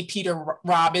attorney, Peter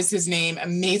Robb is his name,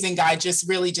 amazing guy,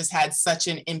 just had such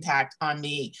an impact on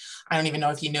me. I don't even know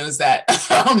if he knows that,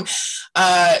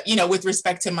 with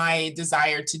respect to my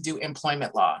desire to do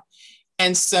employment law.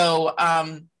 And so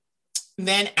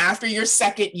then after your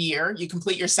second year, you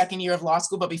complete your second year of law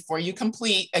school, but before you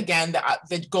complete, again,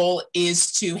 the goal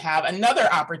is to have another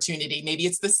opportunity. Maybe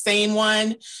it's the same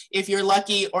one if you're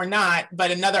lucky or not,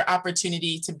 but another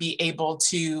opportunity to be able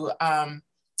to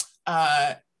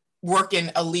work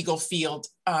in a legal field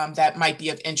that might be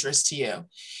of interest to you.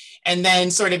 And then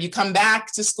sort of you come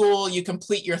back to school, you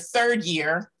complete your third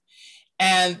year,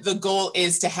 and the goal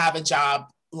is to have a job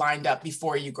lined up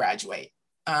before you graduate.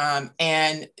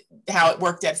 And how it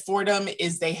worked at Fordham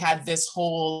is they had this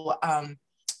whole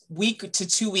week to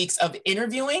 2 weeks of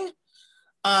interviewing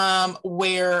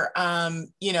where,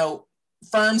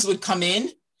 firms would come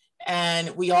in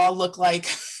and we all look like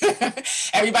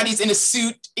everybody's in a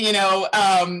suit,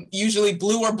 usually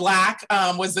blue or black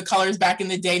was the colors back in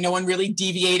the day. No one really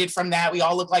deviated from that. We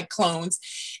all look like clones.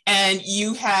 And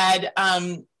you had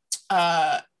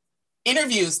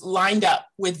interviews lined up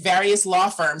with various law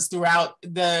firms throughout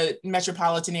the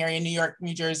metropolitan area, New York,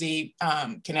 New Jersey,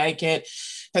 Connecticut,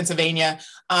 Pennsylvania,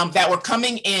 that were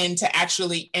coming in to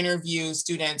actually interview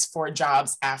students for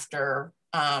jobs after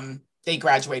they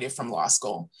graduated from law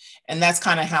school. And that's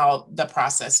kind of how the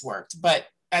process worked. But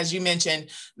as you mentioned,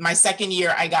 my second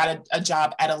year, I got a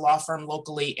job at a law firm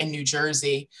locally in New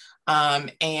Jersey.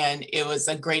 And it was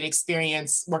a great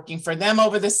experience working for them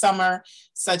over the summer,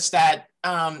 such that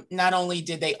not only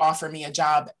did they offer me a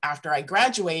job after I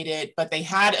graduated, but they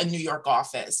had a New York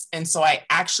office. And so I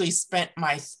actually spent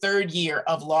my third year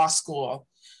of law school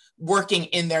working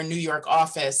in their New York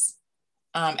office,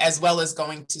 as well as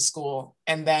going to school.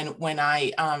 And then when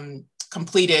I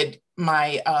completed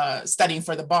my studying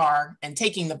for the bar and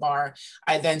taking the bar,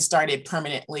 I then started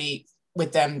permanently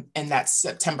with them in that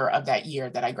September of that year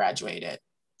that I graduated.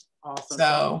 Awesome.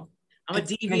 So I'm a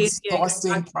deviating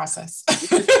exhausting process.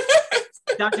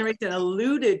 Dr. Mason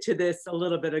alluded to this a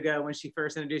little bit ago when she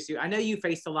first introduced you. I know you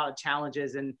faced a lot of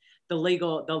challenges in the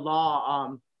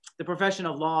law, the profession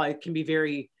of law. It can be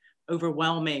very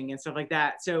overwhelming and stuff like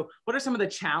that. So what are some of the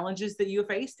challenges that you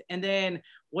faced? And then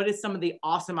what is some of the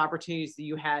awesome opportunities that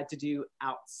you had to do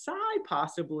outside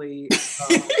possibly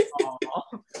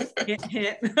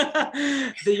hint,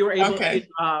 that you were able to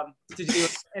do?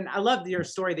 And I love your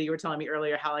story that you were telling me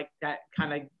earlier, how like that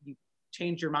kind of you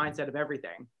changed your mindset of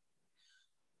everything.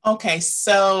 Okay,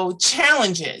 so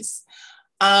challenges.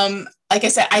 Like I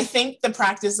said, I think the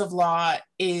practice of law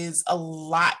is a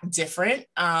lot different.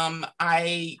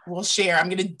 I will share, I'm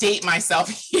going to date myself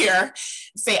here,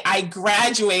 say I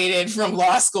graduated from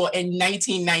law school in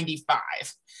 1995.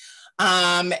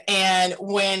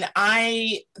 And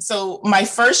so my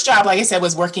first job, like I said,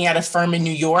 was working at a firm in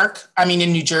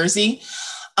in New Jersey.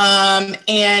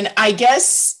 And I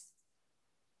guess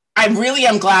I really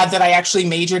am glad that I actually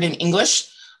majored in English.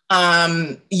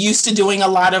 Used to doing a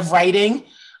lot of writing.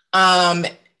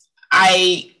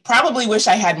 I probably wish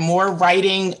I had more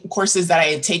writing courses that I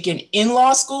had taken in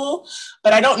law school,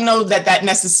 but I don't know that that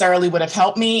necessarily would have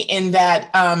helped me in that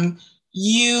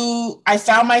I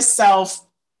found myself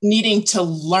needing to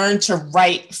learn to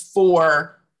write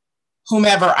for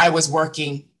whomever I was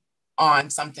working on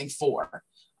something for.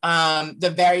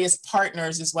 The various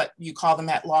partners is what you call them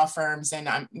at law firms. And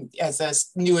as a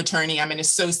new attorney, I'm an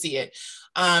associate.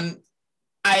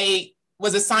 I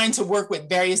was assigned to work with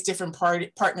various different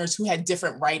partners who had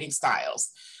different writing styles.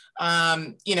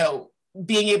 Learning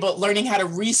how to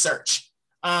research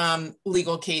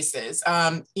legal cases.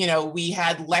 We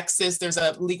had Lexis, there's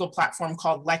a legal platform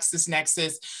called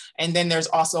LexisNexis, and then there's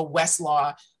also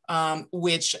Westlaw,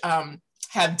 which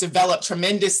have developed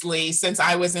tremendously since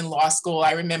I was in law school.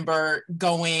 I remember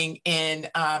going in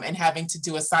and having to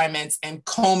do assignments and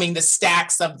combing the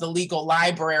stacks of the legal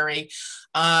library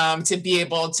to be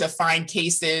able to find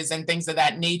cases and things of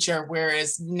that nature.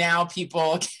 Whereas now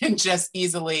people can just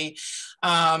easily,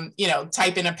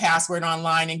 type in a password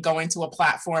online and go into a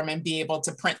platform and be able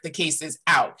to print the cases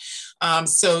out.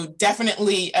 So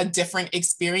definitely a different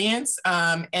experience.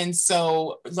 And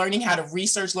so learning how to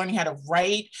research, learning how to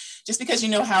write, just because you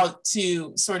know how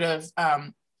to sort of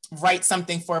write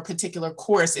something for a particular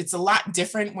course. It's a lot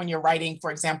different when you're writing,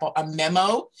 for example, a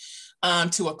memo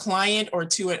to a client or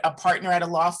to a partner at a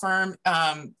law firm,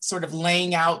 sort of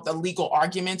laying out the legal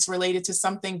arguments related to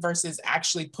something versus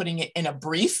actually putting it in a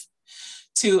brief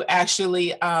to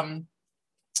actually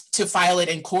to file it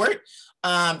in court.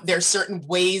 There are certain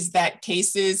ways that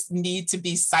cases need to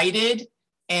be cited.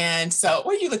 And so,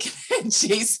 what are you looking at,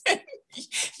 Jason?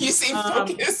 You seem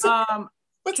focused.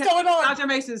 What's going on? Dr.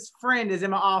 Mason's friend is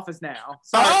in my office now.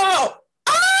 Sorry. Oh!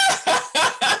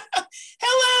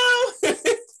 Hello!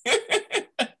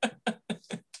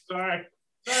 Sorry.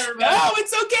 No,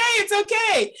 it's okay. It's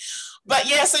okay. But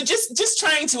yeah, so just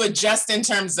trying to adjust in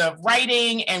terms of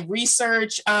writing and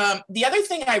research. The other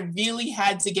thing I really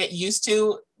had to get used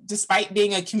to, despite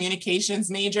being a communications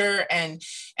major and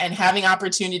having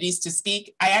opportunities to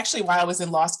speak, I actually, while I was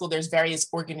in law school, there's various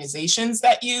organizations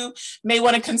that you may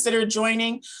want to consider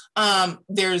joining.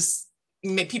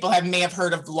 People may have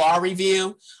heard of Law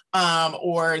Review,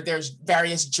 or there's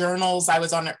various journals. I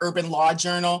was on an urban law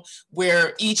journal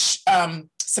where each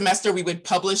semester we would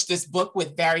publish this book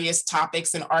with various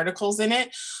topics and articles in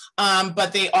it.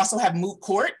 But they also have moot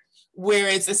court, where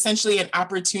it's essentially an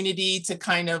opportunity to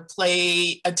kind of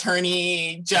play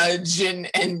attorney, judge,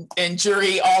 and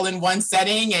jury all in one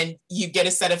setting, and you get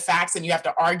a set of facts and you have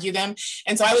to argue them.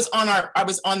 And so I was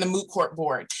on the moot court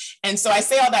board. And so I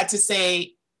say all that to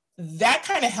say that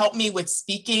kind of helped me with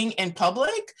speaking in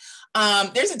public.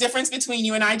 There's a difference between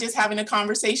you and I just having a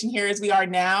conversation here as we are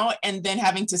now, and then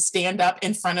having to stand up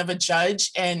in front of a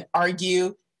judge and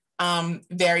argue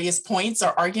various points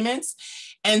or arguments.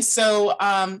 And so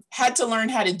had to learn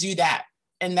how to do that.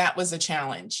 And that was a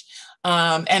challenge.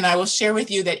 And I will share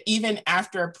with you that even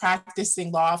after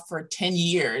practicing law for 10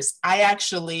 years, I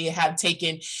actually have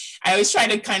I always try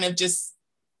to kind of just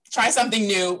try something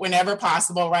new whenever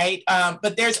possible, right?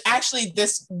 But there's actually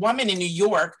this woman in New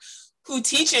York who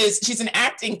teaches, she's an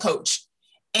acting coach,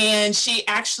 and she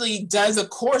actually does a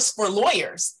course for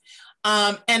lawyers.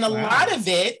 And a lot of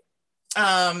it,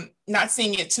 not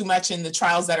seeing it too much in the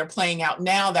trials that are playing out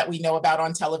now that we know about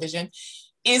on television,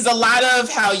 is a lot of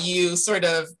how you sort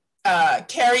of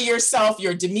carry yourself,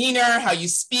 your demeanor, how you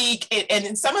speak.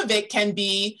 And some of it can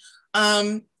be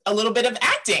a little bit of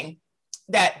acting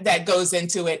that goes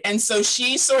into it. And so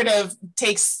she sort of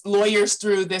takes lawyers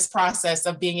through this process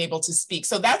of being able to speak.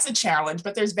 So that's a challenge,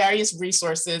 but there's various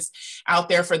resources out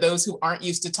there for those who aren't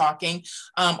used to talking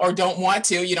or don't want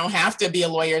to. You don't have to be a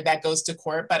lawyer that goes to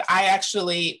court, but I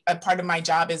actually, a part of my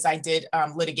job is I did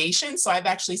litigation. So I've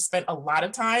actually spent a lot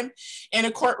of time in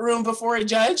a courtroom before a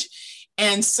judge.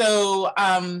 And so,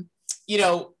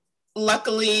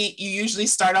 luckily, you usually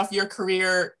start off your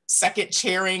career second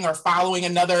chairing or following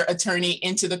another attorney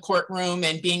into the courtroom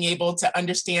and being able to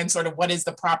understand sort of what is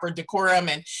the proper decorum.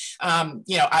 And,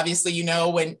 obviously,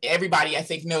 when everybody, I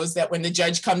think, knows that when the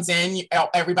judge comes in,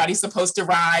 everybody's supposed to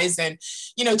rise and,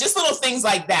 just little things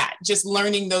like that, just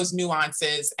learning those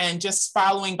nuances and just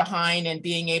following behind and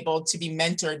being able to be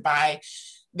mentored by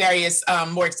various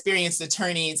more experienced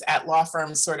attorneys at law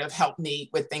firms sort of helped me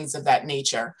with things of that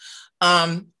nature.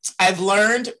 I've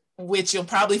learned, which you'll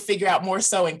probably figure out more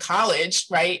so in college,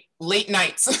 right? Late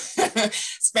nights.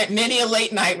 Spent many a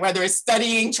late night, whether it's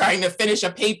studying, trying to finish a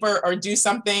paper or do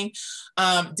something.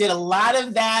 Did a lot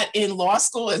of that in law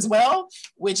school as well,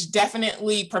 which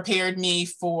definitely prepared me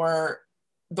for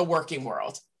the working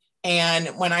world. And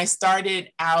when I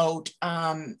started out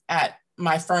at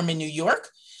my firm in New York,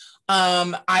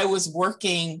 I was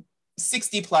working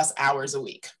 60 plus hours a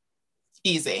week,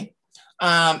 easy.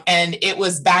 And it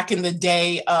was back in the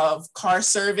day of car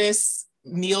service,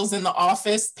 meals in the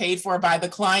office paid for by the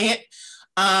client.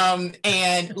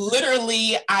 And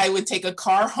literally I would take a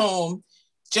car home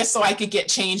just so I could get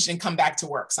changed and come back to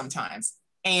work sometimes.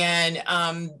 And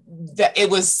it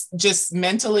was just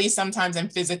mentally sometimes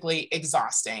and physically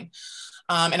exhausting.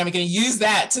 And I'm going to use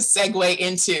that to segue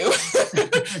into.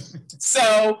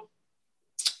 So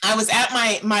I was at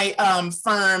my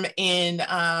firm in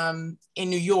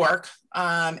New York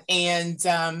and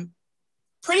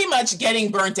pretty much getting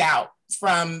burnt out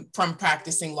from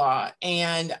practicing law.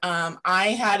 And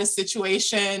I had a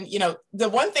situation, the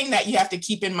one thing that you have to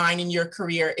keep in mind in your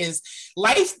career is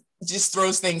life just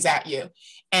throws things at you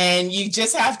and you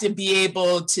just have to be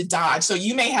able to dodge. So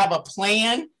you may have a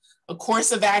plan, a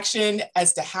course of action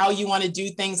as to how you want to do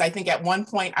things. I think at one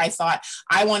point I thought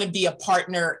I want to be a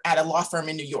partner at a law firm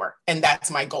in New York, and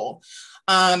that's my goal.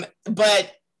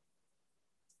 But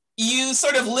you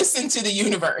sort of listen to the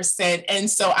universe. And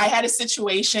so I had a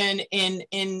situation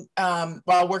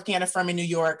while working at a firm in New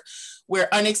York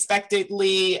where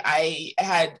unexpectedly I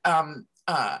had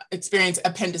experienced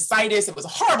appendicitis. It was a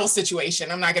horrible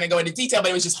situation. I'm not going to go into detail,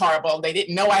 but it was just horrible. They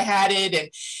didn't know I had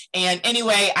it. And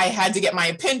anyway, I had to get my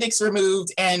appendix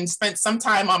removed and spent some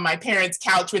time on my parents'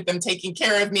 couch with them taking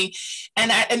care of me. And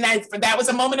that was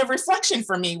a moment of reflection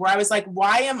for me where I was like,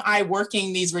 why am I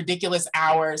working these ridiculous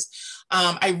hours?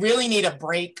 I really need a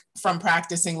break from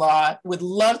practicing law, would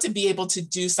love to be able to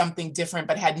do something different,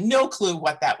 but had no clue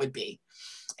what that would be.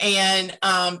 And,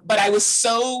 but I was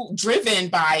so driven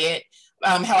by it,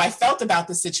 how I felt about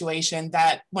the situation,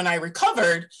 that when I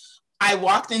recovered, I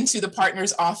walked into the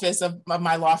partner's office of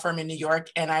my law firm in New York,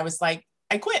 and I was like,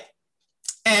 I quit.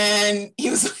 And he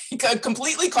was like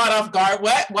completely caught off guard.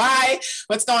 What? Why?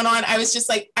 What's going on? I was just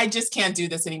like, I just can't do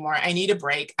this anymore. I need a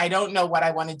break. I don't know what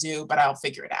I want to do, but I'll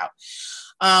figure it out.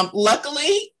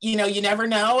 Luckily, you never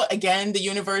know. Again, the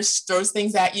universe throws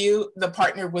things at you. The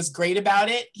partner was great about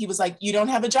it. He was like, you don't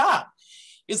have a job.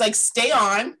 He was like, stay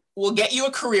on. We'll get you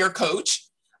a career coach.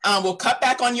 We'll cut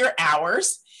back on your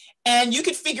hours, and you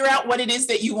could figure out what it is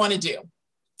that you want to do.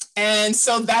 And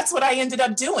so that's what I ended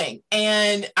up doing.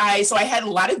 And I had a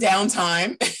lot of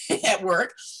downtime at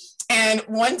work. And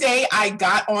one day I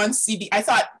got on CB. I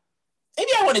thought,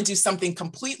 maybe I want to do something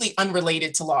completely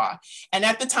unrelated to law. And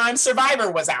at the time,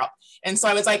 Survivor was out. And so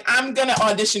I was like, I'm going to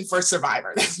audition for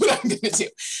Survivor. That's what I'm going to do.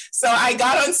 So I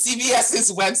got on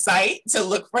CBS's website to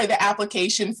look for the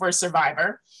application for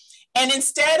Survivor. And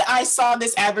instead, I saw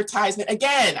this advertisement.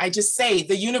 Again, I just say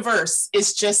the universe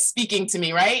is just speaking to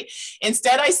me, right?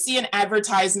 Instead, I see an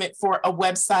advertisement for a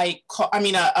website,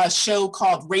 a show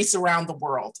called Race Around the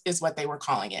World is what they were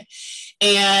calling it.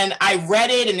 And I read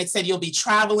it, and it said you'll be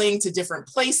traveling to different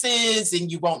places and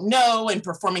you won't know, and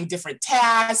performing different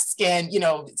tasks. And,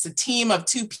 it's a team of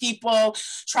 2 people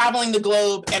traveling the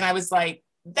globe. And I was like,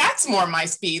 that's more my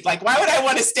speed. Like, why would I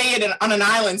want to stay on an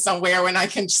island somewhere when I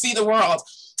can see the world?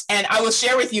 And I will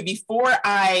share with you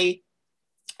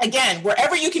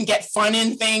wherever you can get fun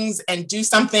in things and do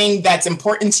something that's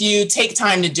important to you, take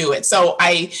time to do it. So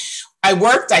I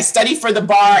studied for the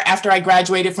bar after I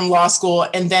graduated from law school.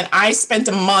 And then I spent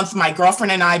a month, my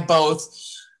girlfriend and I both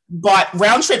bought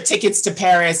round trip tickets to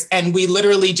Paris. And we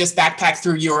literally just backpacked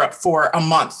through Europe for a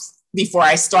month before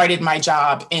I started my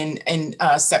job in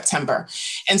September.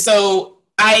 And so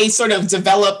I sort of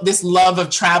developed this love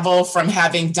of travel from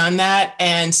having done that.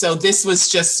 And so this was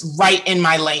just right in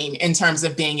my lane in terms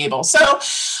of being able. So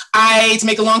to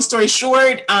make a long story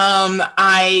short,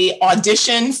 I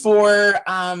auditioned for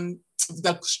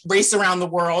the Race Around the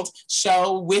World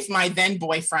show with my then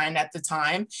boyfriend at the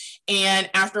time. And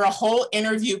after a whole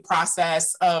interview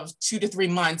process of 2 to 3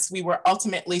 months, we were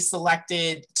ultimately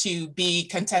selected to be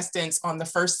contestants on the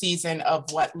first season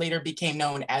of what later became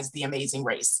known as The Amazing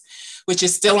Race, which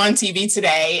is still on TV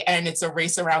today. And it's a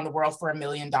race around the world for $1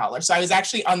 million. So I was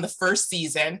actually on the first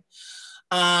season.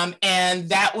 And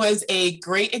that was a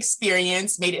great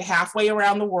experience, made it halfway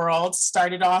around the world,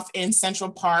 started off in Central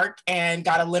Park and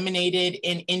got eliminated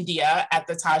in India at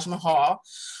the Taj Mahal.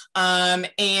 I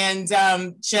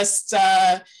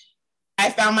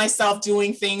found myself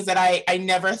doing things that I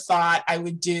never thought I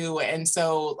would do. And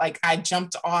so like I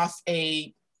jumped off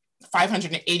a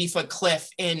 580-foot cliff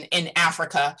in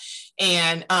Africa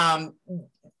and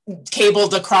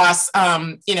cabled across,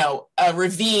 a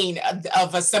ravine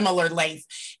of a similar length.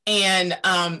 And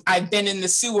I've been in the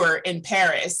sewer in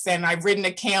Paris, and I've ridden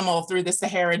a camel through the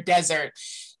Sahara Desert.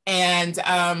 And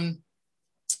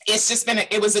it's just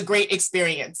it was a great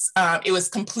experience. It was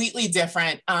completely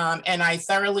different, and I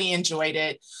thoroughly enjoyed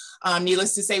it.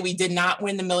 Needless to say, we did not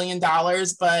win the $1 million,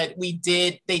 but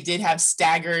they did have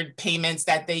staggered payments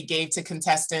that they gave to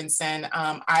contestants. And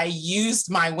I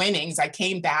used my winnings. I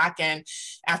came back, and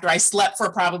after I slept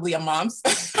for probably a month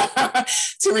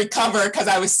to recover because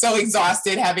I was so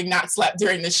exhausted having not slept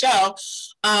during the show,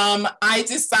 I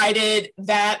decided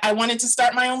that I wanted to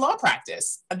start my own law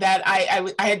practice, that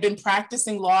I had been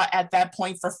practicing law at that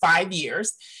point for 5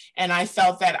 years. And I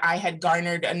felt that I had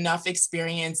garnered enough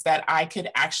experience that I could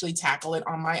actually tackle it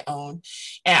on my own.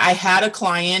 And I had a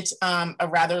client, a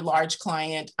rather large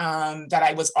client that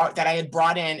I had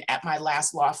brought in at my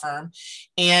last law firm.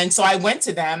 And so I went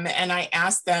to them and I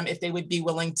asked them if they would be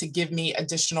willing to give me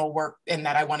additional work and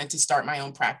that I wanted to start my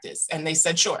own practice. And they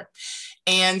said, sure.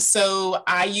 And so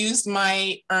I used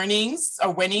my earnings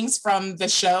or winnings from the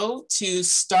show to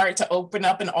start to open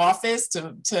up an office,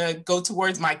 to go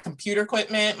towards my computer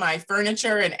equipment, my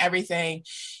furniture and everything.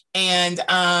 And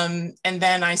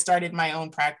then I started my own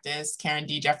practice, Karen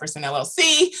D. Jefferson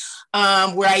LLC,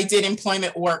 where I did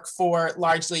employment work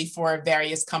largely for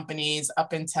various companies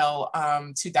up until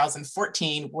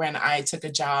 2014, when I took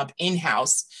a job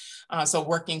in-house So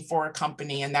working for a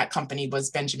company, and that company was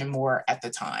Benjamin Moore at the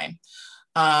time.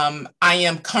 I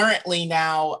am currently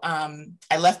now,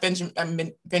 I left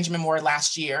Benjamin Moore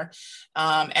last year,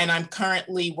 and I'm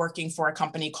currently working for a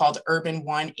company called Urban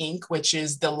One Inc., which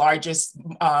is the largest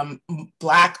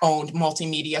Black-owned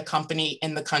multimedia company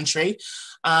in the country.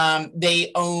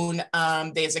 They own,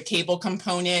 there's a cable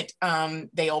component.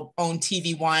 They own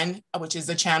TV One, which is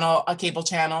a cable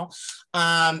channel.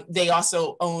 They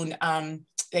also own,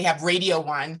 they have Radio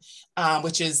One,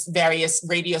 which is various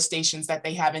radio stations that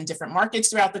they have in different markets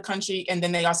throughout the country. And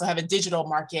then they also have a digital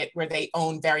market where they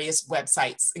own various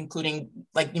websites, including,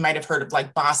 like you might have heard of,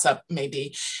 like Boss Up,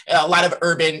 maybe a lot of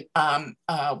urban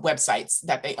websites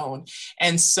that they own.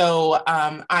 And so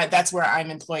that's where I'm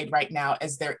employed right now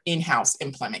as their in-house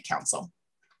employment counsel.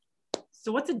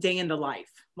 So what's a day in the life?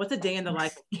 What's a day in the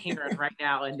life of Karen right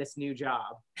now in this new job?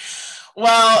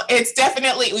 Well, it's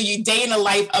definitely a day in the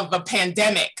life of a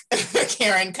pandemic,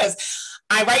 Karen, because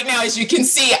right now, as you can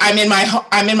see, I'm in my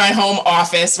home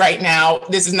office right now.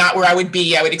 This is not where I would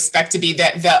be. I would expect to be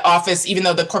the office, even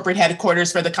though the corporate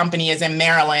headquarters for the company is in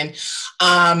Maryland.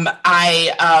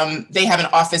 They have an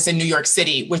office in New York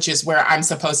City, which is where I'm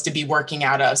supposed to be working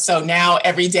out of. So now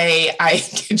every day I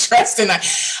get dressed and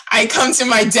I come to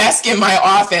my desk in my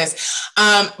office.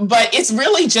 But it's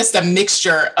really just a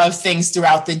mixture of things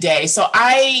throughout the day. So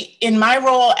in my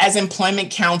role as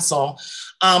employment counsel,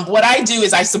 what I do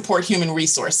is I support human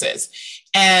resources,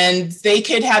 and they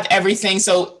could have everything.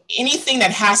 So anything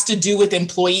that has to do with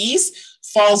employees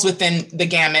falls within the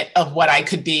gamut of what I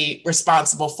could be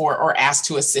responsible for or asked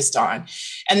to assist on.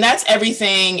 And that's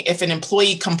everything. If an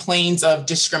employee complains of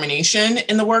discrimination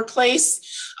in the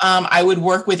workplace, I would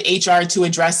work with HR to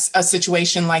address a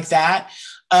situation like that.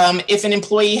 If an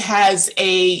employee has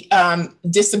a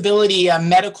disability, a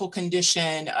medical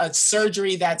condition, a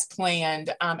surgery that's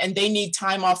planned, and they need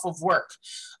time off of work,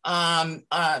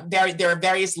 there are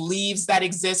various leaves that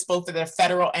exist both at the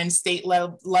federal and state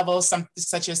level,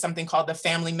 such as something called the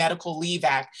Family Medical Leave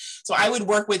Act. So I would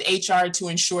work with HR to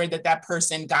ensure that that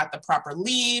person got the proper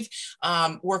leave,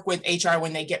 work with HR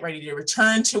when they get ready to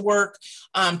return to work,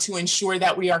 to ensure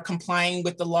that we are complying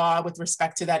with the law with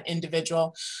respect to that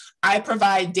individual. I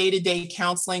provide day-to-day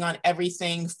counseling on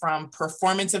everything from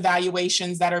performance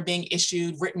evaluations that are being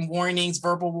issued, written warnings,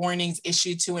 verbal warnings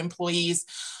issued to employees,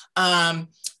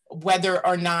 whether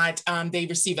or not they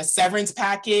receive a severance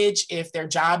package. If their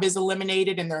job is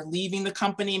eliminated and they're leaving the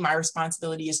company, my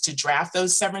responsibility is to draft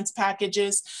those severance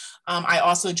packages. I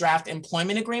also draft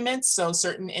employment agreements. So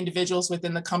certain individuals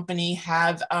within the company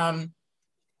have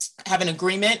an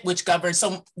agreement which governs.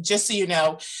 So just so you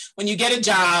know, when you get a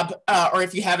job, or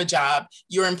if you have a job,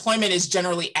 your employment is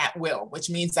generally at will, which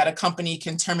means that a company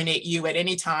can terminate you at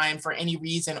any time for any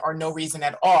reason or no reason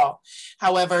at all.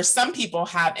 However, some people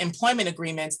have employment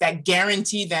agreements that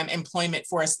guarantee them employment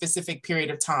for a specific period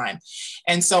of time.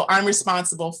 And so I'm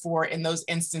responsible for, in those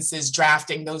instances,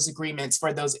 drafting those agreements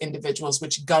for those individuals,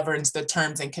 which governs the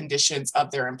terms and conditions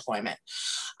of their employment.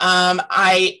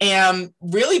 I am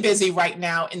really busy right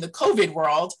now in the COVID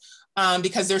world,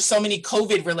 because there's so many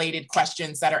COVID related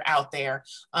questions that are out there.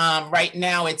 Right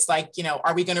now, it's like,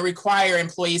 are we going to require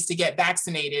employees to get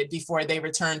vaccinated before they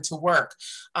return to work?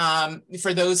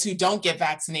 For those who don't get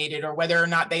vaccinated, or whether or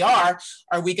not they are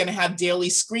we going to have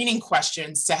daily screening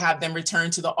questions to have them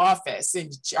return to the office?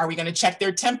 And are we going to check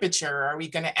their temperature? Are we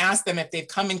going to ask them if they've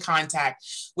come in contact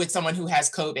with someone who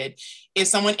has COVID? If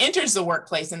someone enters the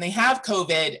workplace and they have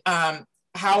COVID,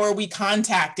 how are we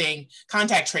contact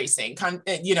tracing,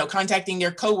 contacting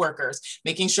their coworkers,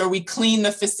 making sure we clean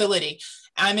the facility?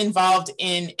 I'm involved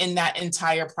in that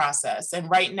entire process. And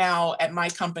right now at my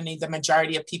company, the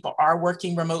majority of people are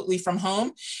working remotely from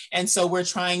home. And so we're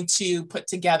trying to put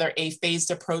together a phased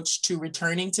approach to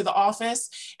returning to the office.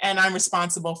 And I'm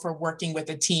responsible for working with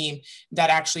a team that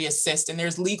actually assists. And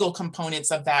there's legal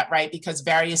components of that, right? Because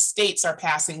various states are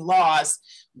passing laws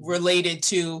related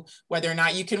to whether or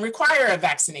not you can require a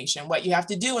vaccination, what you have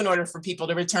to do in order for people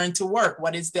to return to work,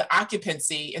 what is the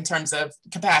occupancy in terms of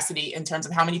capacity, in terms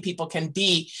of how many people can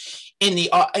be in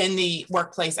the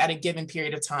workplace at a given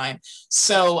period of time.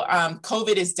 So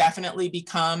COVID has definitely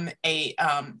become a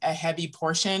heavy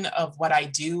portion of what I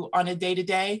do on a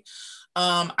day-to-day.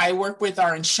 I work with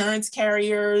our insurance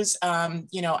carriers. I'm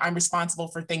responsible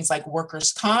for things like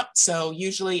workers' comp. So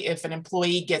usually if an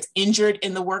employee gets injured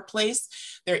in the workplace,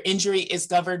 their injury is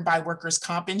governed by workers'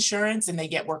 comp insurance, and they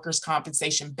get workers'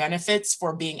 compensation benefits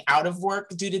for being out of work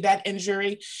due to that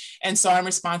injury. And so I'm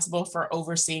responsible for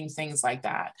overseeing things like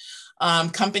that.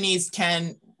 Companies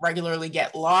can regularly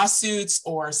get lawsuits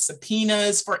or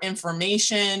subpoenas for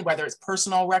information, whether it's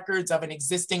personal records of an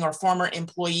existing or former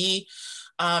employee.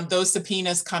 Those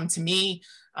subpoenas come to me.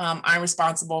 I'm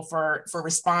responsible for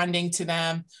responding to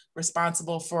them,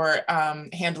 responsible for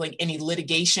handling any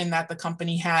litigation that the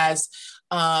company has.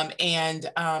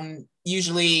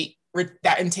 Usually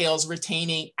that entails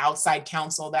retaining outside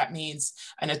counsel. That means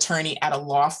an attorney at a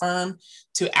law firm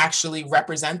to actually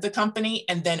represent the company,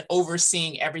 and then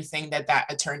overseeing everything that that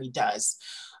attorney does.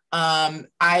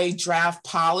 I draft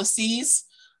policies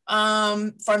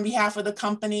from behalf of the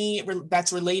company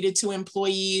that's related to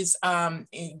employees.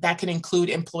 That can include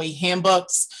employee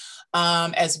handbooks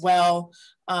as well.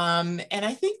 And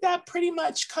I think that pretty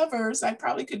much covers, I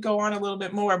probably could go on a little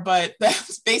bit more, but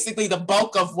that's basically the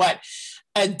bulk of what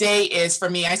a day is for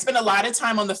me. I spend a lot of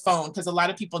time on the phone because a lot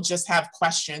of people just have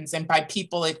questions. And by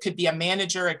people, it could be a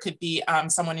manager, it could be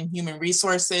someone in human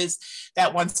resources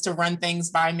that wants to run things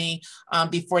by me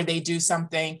before they do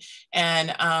something.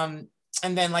 And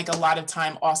then like a lot of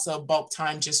time, also bulk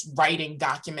time, just writing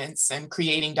documents and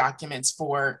creating documents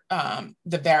for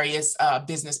the various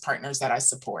business partners that I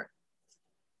support.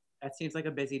 That seems like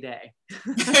a busy day.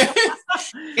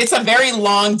 It's a very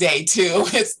long day too.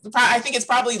 I think it's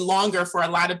probably longer for a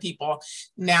lot of people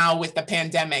now with the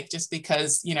pandemic, just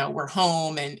because, you know, we're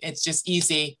home and it's just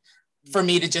easy for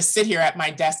me to just sit here at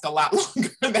my desk a lot longer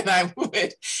than I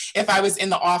would if I was in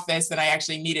the office and I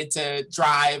actually needed to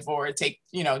drive or take,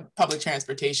 you know, public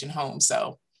transportation home.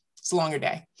 So it's a longer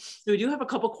day. So we do have a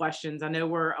couple questions. I know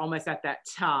we're almost at that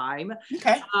time.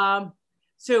 Okay.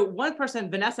 So one person,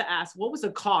 Vanessa, asked, what was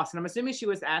the cost? And I'm assuming she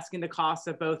was asking the cost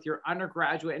of both your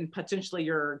undergraduate and potentially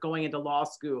your going into law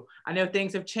school. I know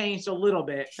things have changed a little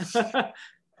bit.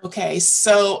 Okay.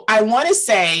 So I want to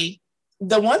say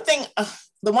the one thing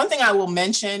I will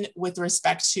mention with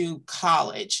respect to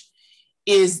college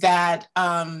is that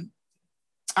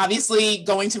obviously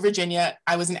going to Virginia,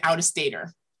 I was an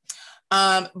out-of-stater.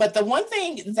 But the one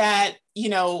thing that, you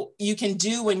know, you can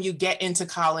do when you get into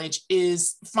college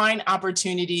is find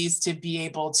opportunities to be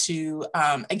able to,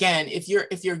 again, if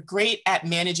you're great at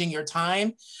managing your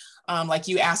time, like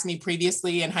you asked me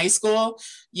previously in high school,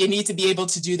 you need to be able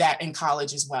to do that in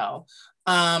college as well.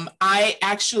 I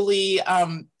actually,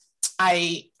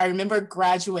 I remember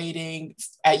graduating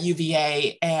at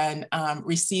UVA and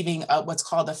receiving what's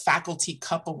called a Faculty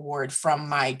Cup Award from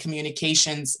my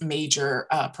communications major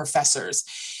professors.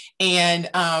 And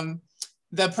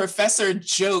the professor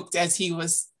joked as he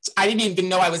was, I didn't even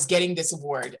know I was getting this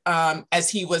award, as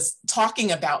he was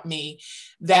talking about me,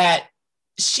 that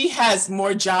she has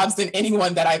more jobs than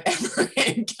anyone that I've ever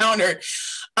encountered.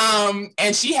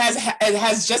 And she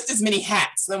has just as many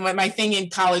hats. So my thing in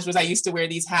college was I used to wear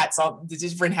these hats, the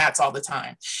different hats all the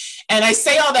time. And I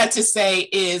say all that to say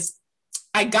is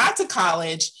I got to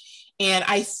college, and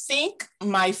I think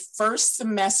my first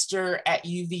semester at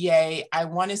UVA, I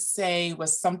want to say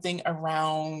was something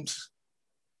around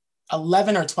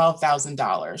 $11,000 or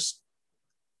 $12,000,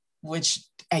 which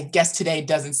I guess today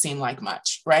doesn't seem like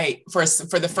much, right? For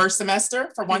the first semester,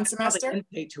 for one semester.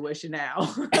 Unpaid tuition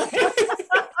now.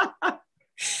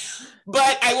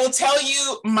 But I will tell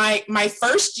you, my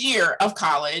first year of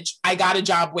college, I got a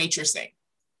job waitressing.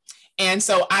 And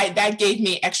so that gave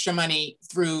me extra money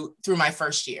through my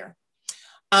first year.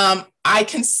 I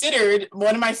considered,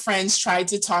 one of my friends tried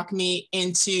to talk me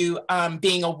into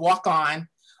being a walk-on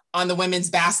on the women's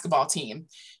basketball team.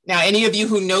 Now, any of you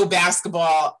who know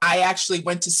basketball, I actually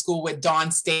went to school with Dawn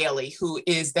Staley, who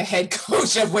is the head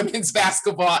coach of women's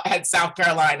basketball at South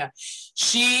Carolina.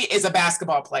 She is a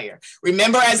basketball player.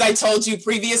 Remember, as I told you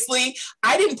previously,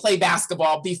 I didn't play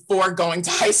basketball before going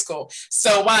to high school.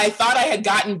 So while I thought I had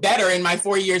gotten better in my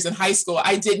 4 years in high school,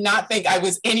 I did not think I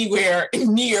was anywhere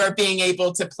near being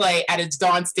able to play at a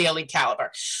Dawn Staley caliber.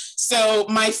 So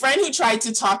my friend who tried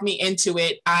to talk me into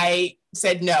it, I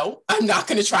said, no, I'm not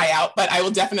going to try out, but I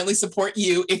will definitely support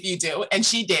you if you do. And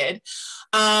she did.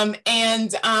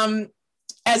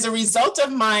 As a result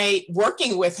of my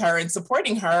working with her and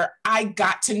supporting her, I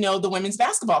got to know the women's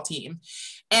basketball team.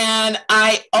 And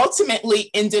I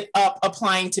ultimately ended up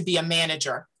applying to be a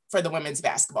manager for the women's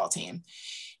basketball team.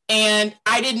 And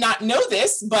I did not know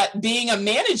this, but being a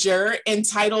manager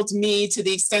entitled me, to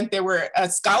the extent there were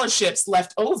scholarships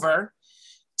left over,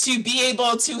 to be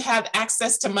able to have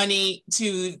access to money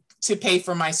to pay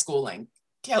for my schooling.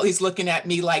 Kelly's looking at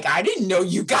me like, I didn't know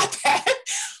you got that.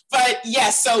 But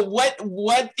yes, so what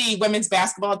the women's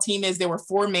basketball team is, there were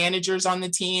 4 managers on the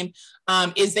team,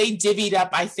 is they divvied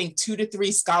up, I think, 2 to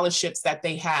 3 scholarships that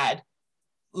they had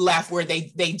left where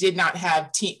they did not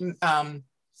have team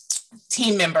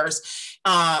members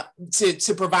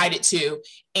to provide it to.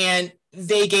 And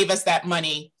they gave us that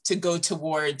money to go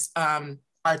towards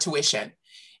our tuition.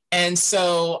 And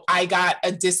so I got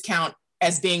a discount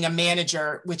as being a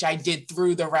manager, which I did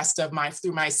through the rest of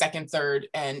through my second, third,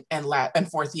 and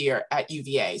fourth year at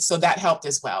UVA. So that helped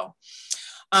as well.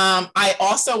 I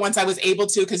also, once I was able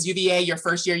to, because UVA, your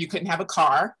first year, you couldn't have a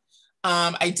car.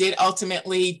 I did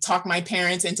ultimately talk my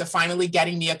parents into finally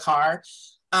getting me a car,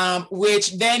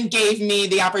 which then gave me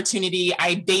the opportunity.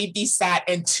 I babysat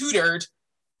and tutored,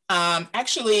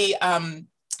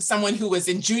 someone who was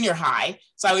in junior high.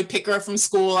 So I would pick her up from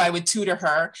school, I would tutor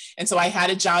her. And so I had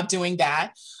a job doing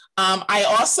that. I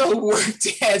also worked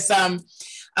as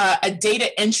a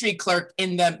data entry clerk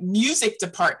in the music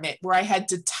department, where I had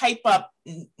to type up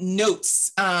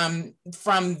notes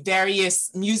from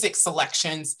various music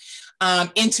selections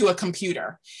into a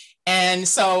computer. And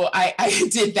so I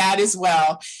did that as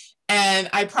well. And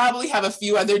I probably have a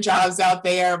few other jobs out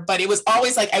there, but it was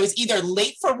always like I was either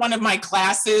late for one of my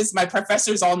classes. My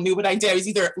professors all knew what I did. I was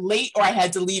either late or I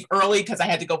had to leave early because I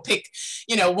had to go pick,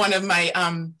 one of my,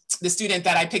 the student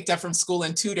that I picked up from school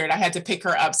and tutored. I had to pick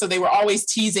her up. So they were always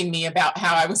teasing me about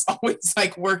how I was always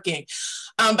like working.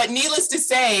 But needless to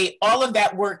say, all of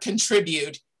that work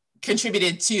contributed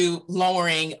to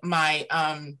lowering my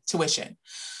tuition.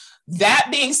 That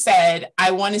being said,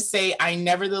 I want to say I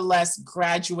nevertheless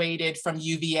graduated from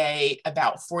UVA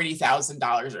about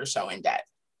 $40,000 or so in debt.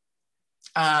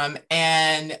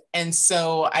 And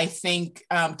so I think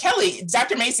Kelly,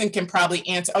 Dr. Mason can probably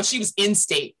answer. Oh, she was in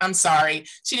state. I'm sorry.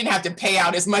 She didn't have to pay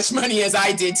out as much money as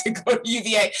I did to go to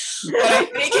UVA. But I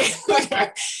think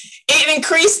it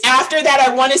increased after that.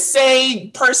 I want to say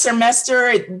per semester,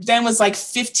 it then was like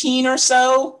 15 or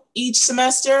so each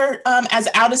semester as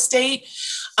out of state.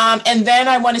 And then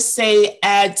I want to say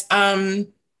at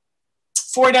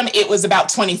Fordham, it was about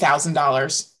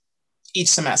 $20,000 each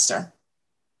semester.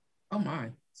 Oh my.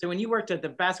 So when you worked at the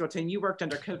basketball team, you worked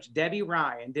under Coach Debbie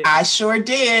Ryan, didn't you? I sure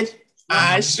did.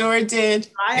 I sure did.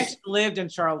 I actually lived in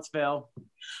Charlottesville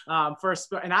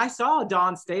and I saw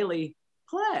Dawn Staley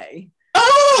play.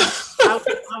 Oh!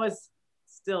 I was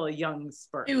still a young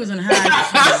spurt. He was in high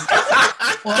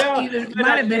school. Well, it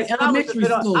might have been elementary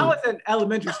school. I was in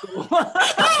elementary school.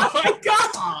 Oh my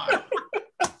God.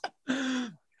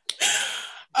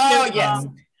 Oh, yes.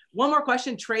 One more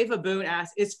question. Treva Boone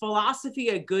asks, is philosophy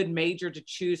a good major to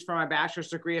choose for my bachelor's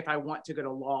degree if I want to go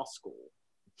to law school?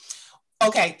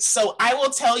 Okay, so I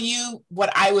will tell you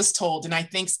what I was told, and I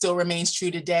think still remains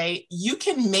true today. You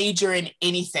can major in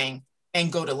anything and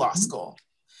go to law school.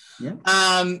 Yeah.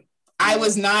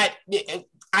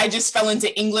 I just fell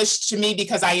into English to me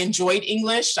because I enjoyed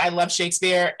English. I love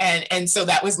Shakespeare. And so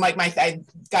that was I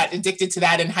got addicted to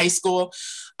that in high school.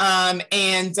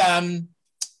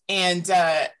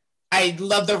 I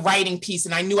love the writing piece,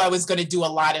 and I knew I was going to do a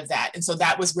lot of that. And so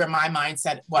that was where my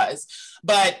mindset was.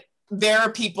 But there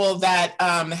are people that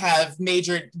have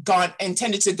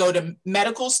intended to go to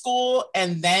medical school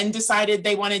and then decided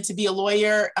they wanted to be a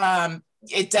lawyer.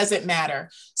 It doesn't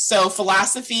matter. So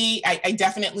philosophy, I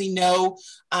definitely know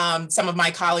some of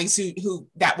my colleagues who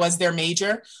that was their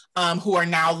major, who are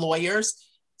now lawyers.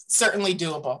 Certainly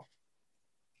doable.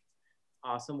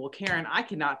 Awesome. Well, Karen, I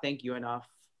cannot thank you enough.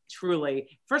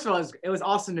 Truly. First of all, it was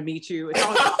awesome to meet you.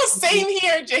 Same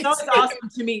here, Jason. It's awesome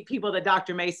to meet people that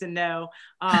Dr. Mason know.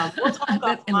 We'll talk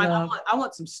about I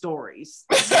want some stories.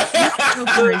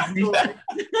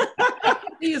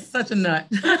 He is such a nut.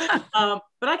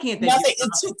 But I can't thank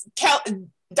you.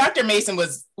 Dr. Mason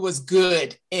was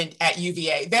good at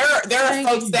UVA. There are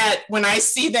folks that when I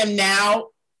see them now,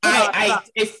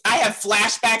 if I have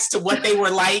flashbacks to what they were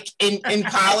like in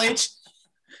college.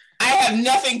 I have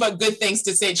nothing but good things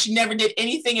to say. She never did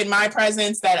anything in my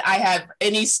presence that I have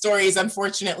any stories,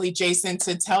 unfortunately, Jason,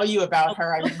 to tell you about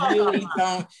her. I really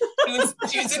don't.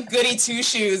 She was a goody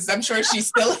two-shoes. I'm sure she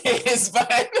still is,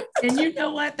 but. And you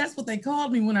know what? That's what they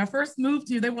called me when I first moved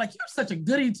here. They were like, you're such a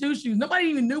goody two-shoes. Nobody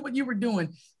even knew what you were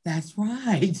doing. That's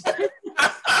right.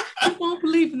 You won't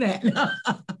believe that.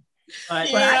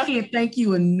 But I can't thank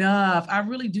you enough. I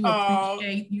really do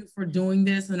appreciate you for doing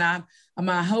this. And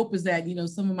my hope is that,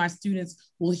 some of my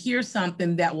students will hear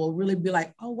something that will really be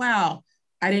like, oh, wow,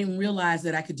 I didn't realize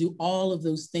that I could do all of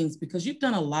those things, because you've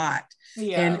done a lot.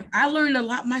 Yeah. And I learned a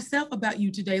lot myself about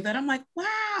you today that I'm like,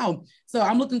 wow. So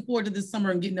I'm looking forward to this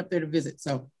summer and getting up there to visit.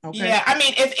 So, okay. Yeah, I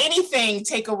mean, if anything,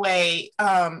 take away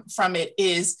from it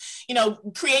is,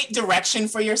 create direction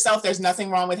for yourself. There's nothing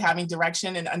wrong with having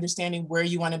direction and understanding where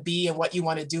you want to be and what you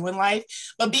want to do in life,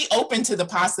 but be open to the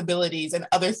possibilities and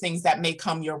other things that may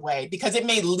come your way, because it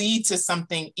may lead to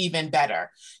something even better,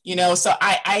 So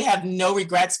I have no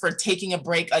regrets for taking a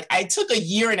break. Like I took a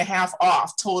year and a half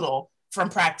off total from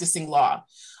practicing law.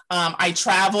 I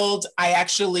traveled. I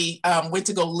actually went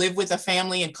to go live with a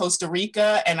family in Costa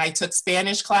Rica, and I took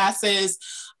Spanish classes.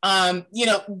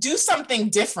 Do something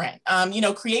different.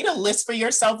 Create a list for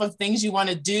yourself of things you want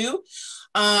to do.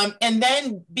 And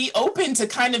then be open to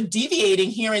kind of deviating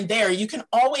here and there. You can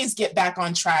always get back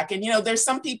on track. And, there's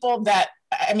some people that,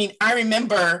 I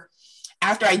remember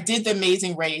after I did The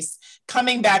Amazing Race,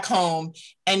 coming back home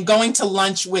and going to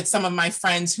lunch with some of my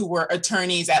friends who were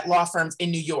attorneys at law firms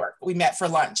in New York. We met for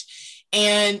lunch.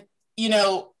 And,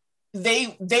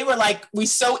 they were like, we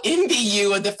so envy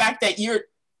you of the fact that you're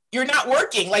not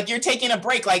working, like you're taking a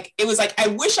break. Like, it was like, I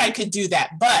wish I could do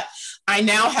that, but I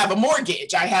now have a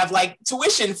mortgage. I have like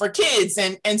tuition for kids.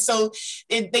 And so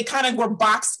they kind of were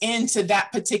boxed into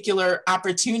that particular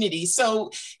opportunity.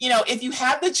 So, if you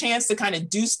have the chance to kind of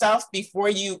do stuff before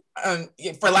you,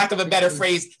 for lack of a better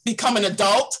phrase, become an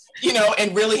adult,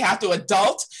 and really have to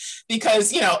adult,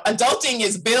 because, adulting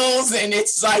is bills, and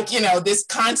it's like, this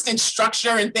constant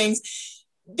structure and things.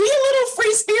 Be a little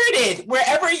free spirited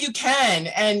wherever you can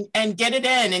and get it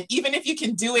in. And even if you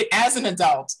can do it as an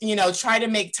adult, try to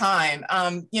make time.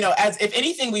 As if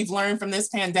anything we've learned from this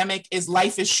pandemic is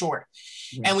life is short.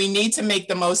 Yeah. And we need to make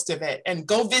the most of it, and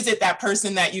go visit that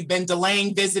person that you've been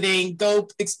delaying visiting. Go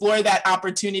explore that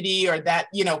opportunity or that,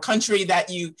 country that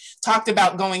you talked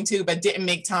about going to, but didn't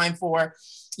make time for.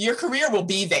 Your career will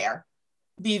be there.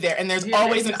 And there's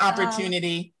always an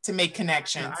opportunity to make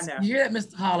connections. You hear that,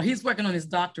 Mr. Holler? He's working on his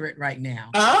doctorate right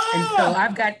now. Oh. And so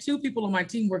I've got 2 people on my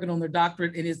team working on their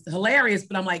doctorate, and it's hilarious,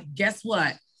 but I'm like, guess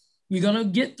what? You're going to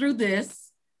get through this,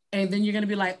 and then you're going to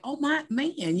be like, oh my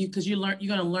man, because you're going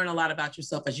to learn a lot about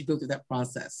yourself as you go through that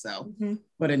process. So,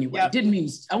 But anyway,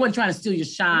 I wasn't trying to steal your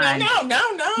shine. No.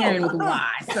 Karen with a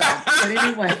Y. So, but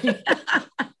anyway.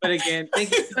 But again,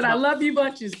 thank you. But I love you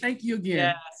bunches. Thank you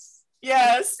again.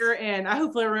 Yes. And I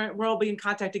hope we'll be in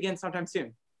contact again sometime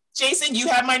soon. Jason, you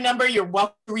have my number. You're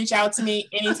welcome to reach out to me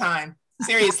anytime.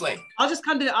 Seriously.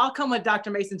 I'll come with Dr.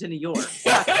 Mason to New York.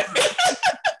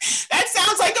 That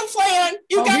sounds like a plan.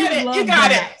 You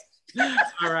got it.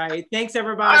 All right. Thanks,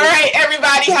 everybody. All right,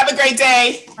 everybody. Have a great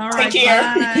day. All right, Take care.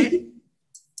 Bye.